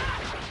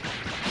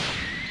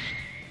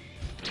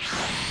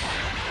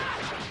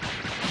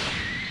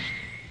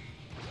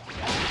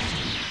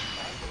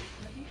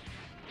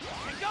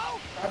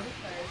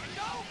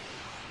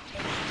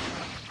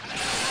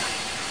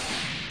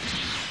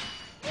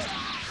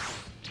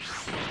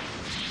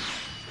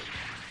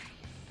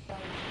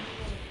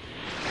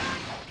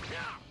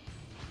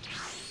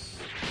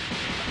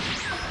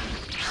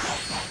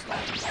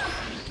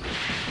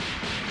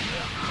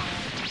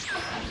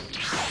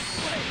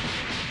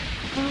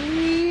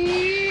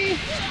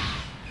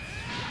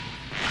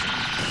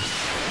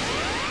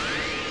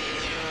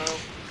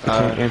 I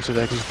can't answer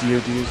that because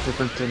DoD is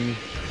different than...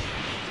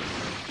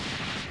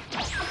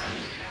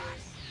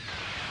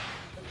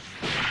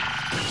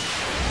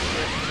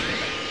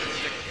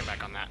 Get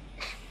back on that.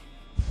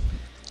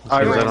 I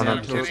Because I ran don't know,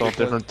 into it's it all because-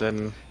 different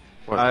than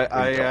what I we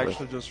dealt with.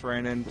 actually just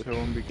ran into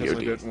him because I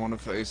DoD. didn't want to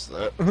face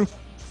that.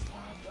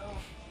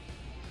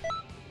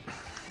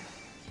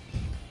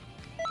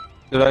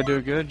 Did I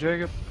do good,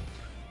 Jacob?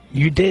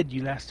 You did.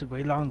 You lasted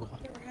way longer.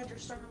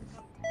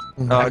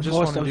 No, I just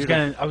Lost, wanted you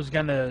to... I was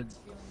gonna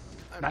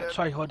I'm not dead.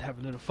 try hard, have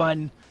a little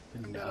fun.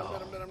 I'm dead,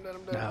 No,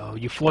 I'm dead. no,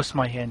 you forced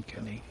my hand,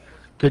 Kenny.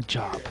 Good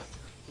job.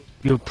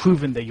 You've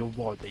proven that you're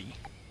worthy.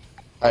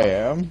 I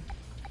am.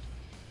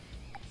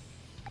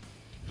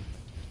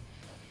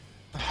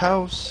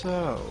 How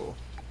so?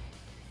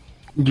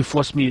 You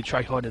forced me to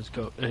try hard as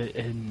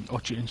in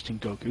Ultra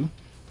Instinct Goku.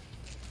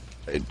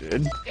 I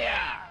did.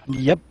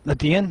 Yep, at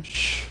the end.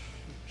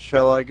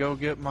 Shall I go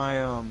get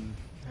my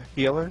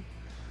healer?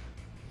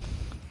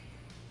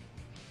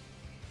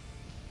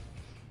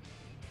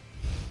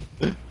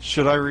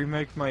 Should I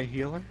remake my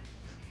healer?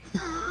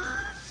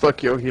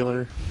 Fuck yo,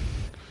 healer.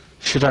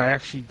 Should I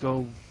actually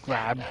go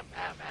grab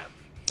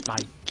my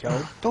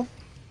character?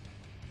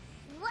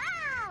 Wow!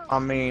 I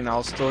mean,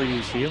 I'll still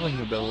use healing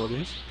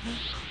abilities.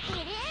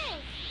 It is!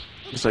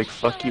 He's like,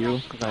 fuck you,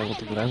 because I will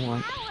do what I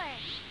want. Power.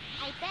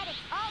 I bet it's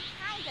all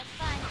kinds of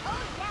fun.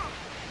 Oh, yeah.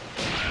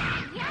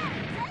 Yeah,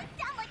 it does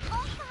sound like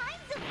all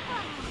kinds of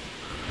fun.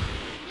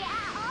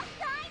 Yeah, all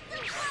kinds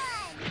of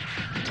fun.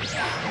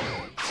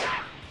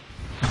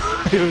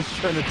 He was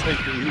trying to take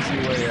the easy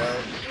way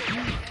out.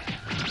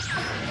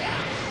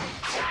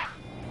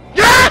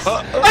 Yes!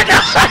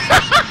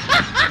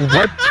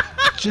 What?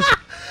 Just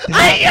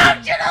I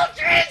Yamcha'd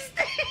Ultra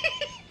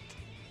Instinct!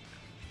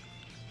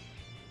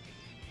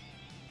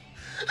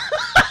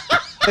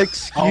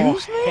 Excuse Oh,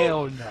 me?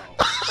 hell no.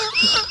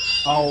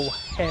 Oh,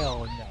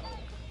 hell no.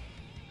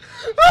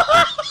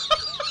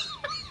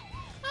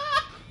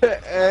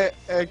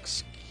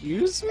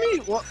 Excuse me?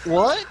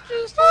 What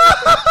just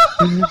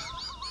happened?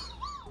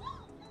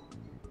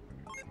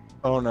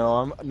 Oh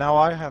no, now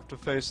I have to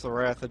face the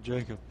wrath of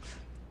Jacob.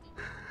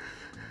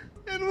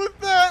 And with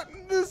that,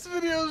 this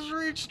video's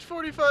reached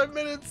 45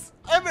 minutes.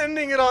 I'm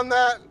ending it on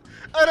that.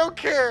 I don't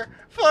care.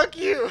 Fuck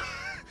you.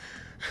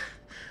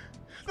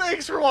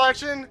 Thanks for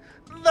watching.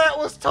 That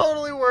was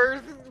totally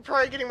worth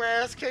probably getting my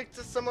ass kicked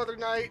to some other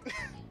night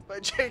by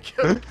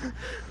Jacob.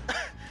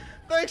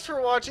 Thanks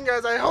for watching,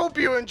 guys. I hope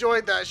you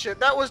enjoyed that shit.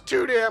 That was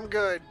too damn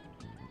good.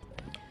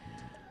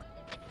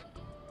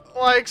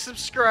 Like,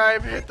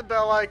 subscribe, hit the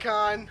bell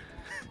icon,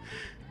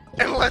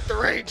 and let the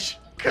rage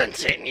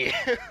continue.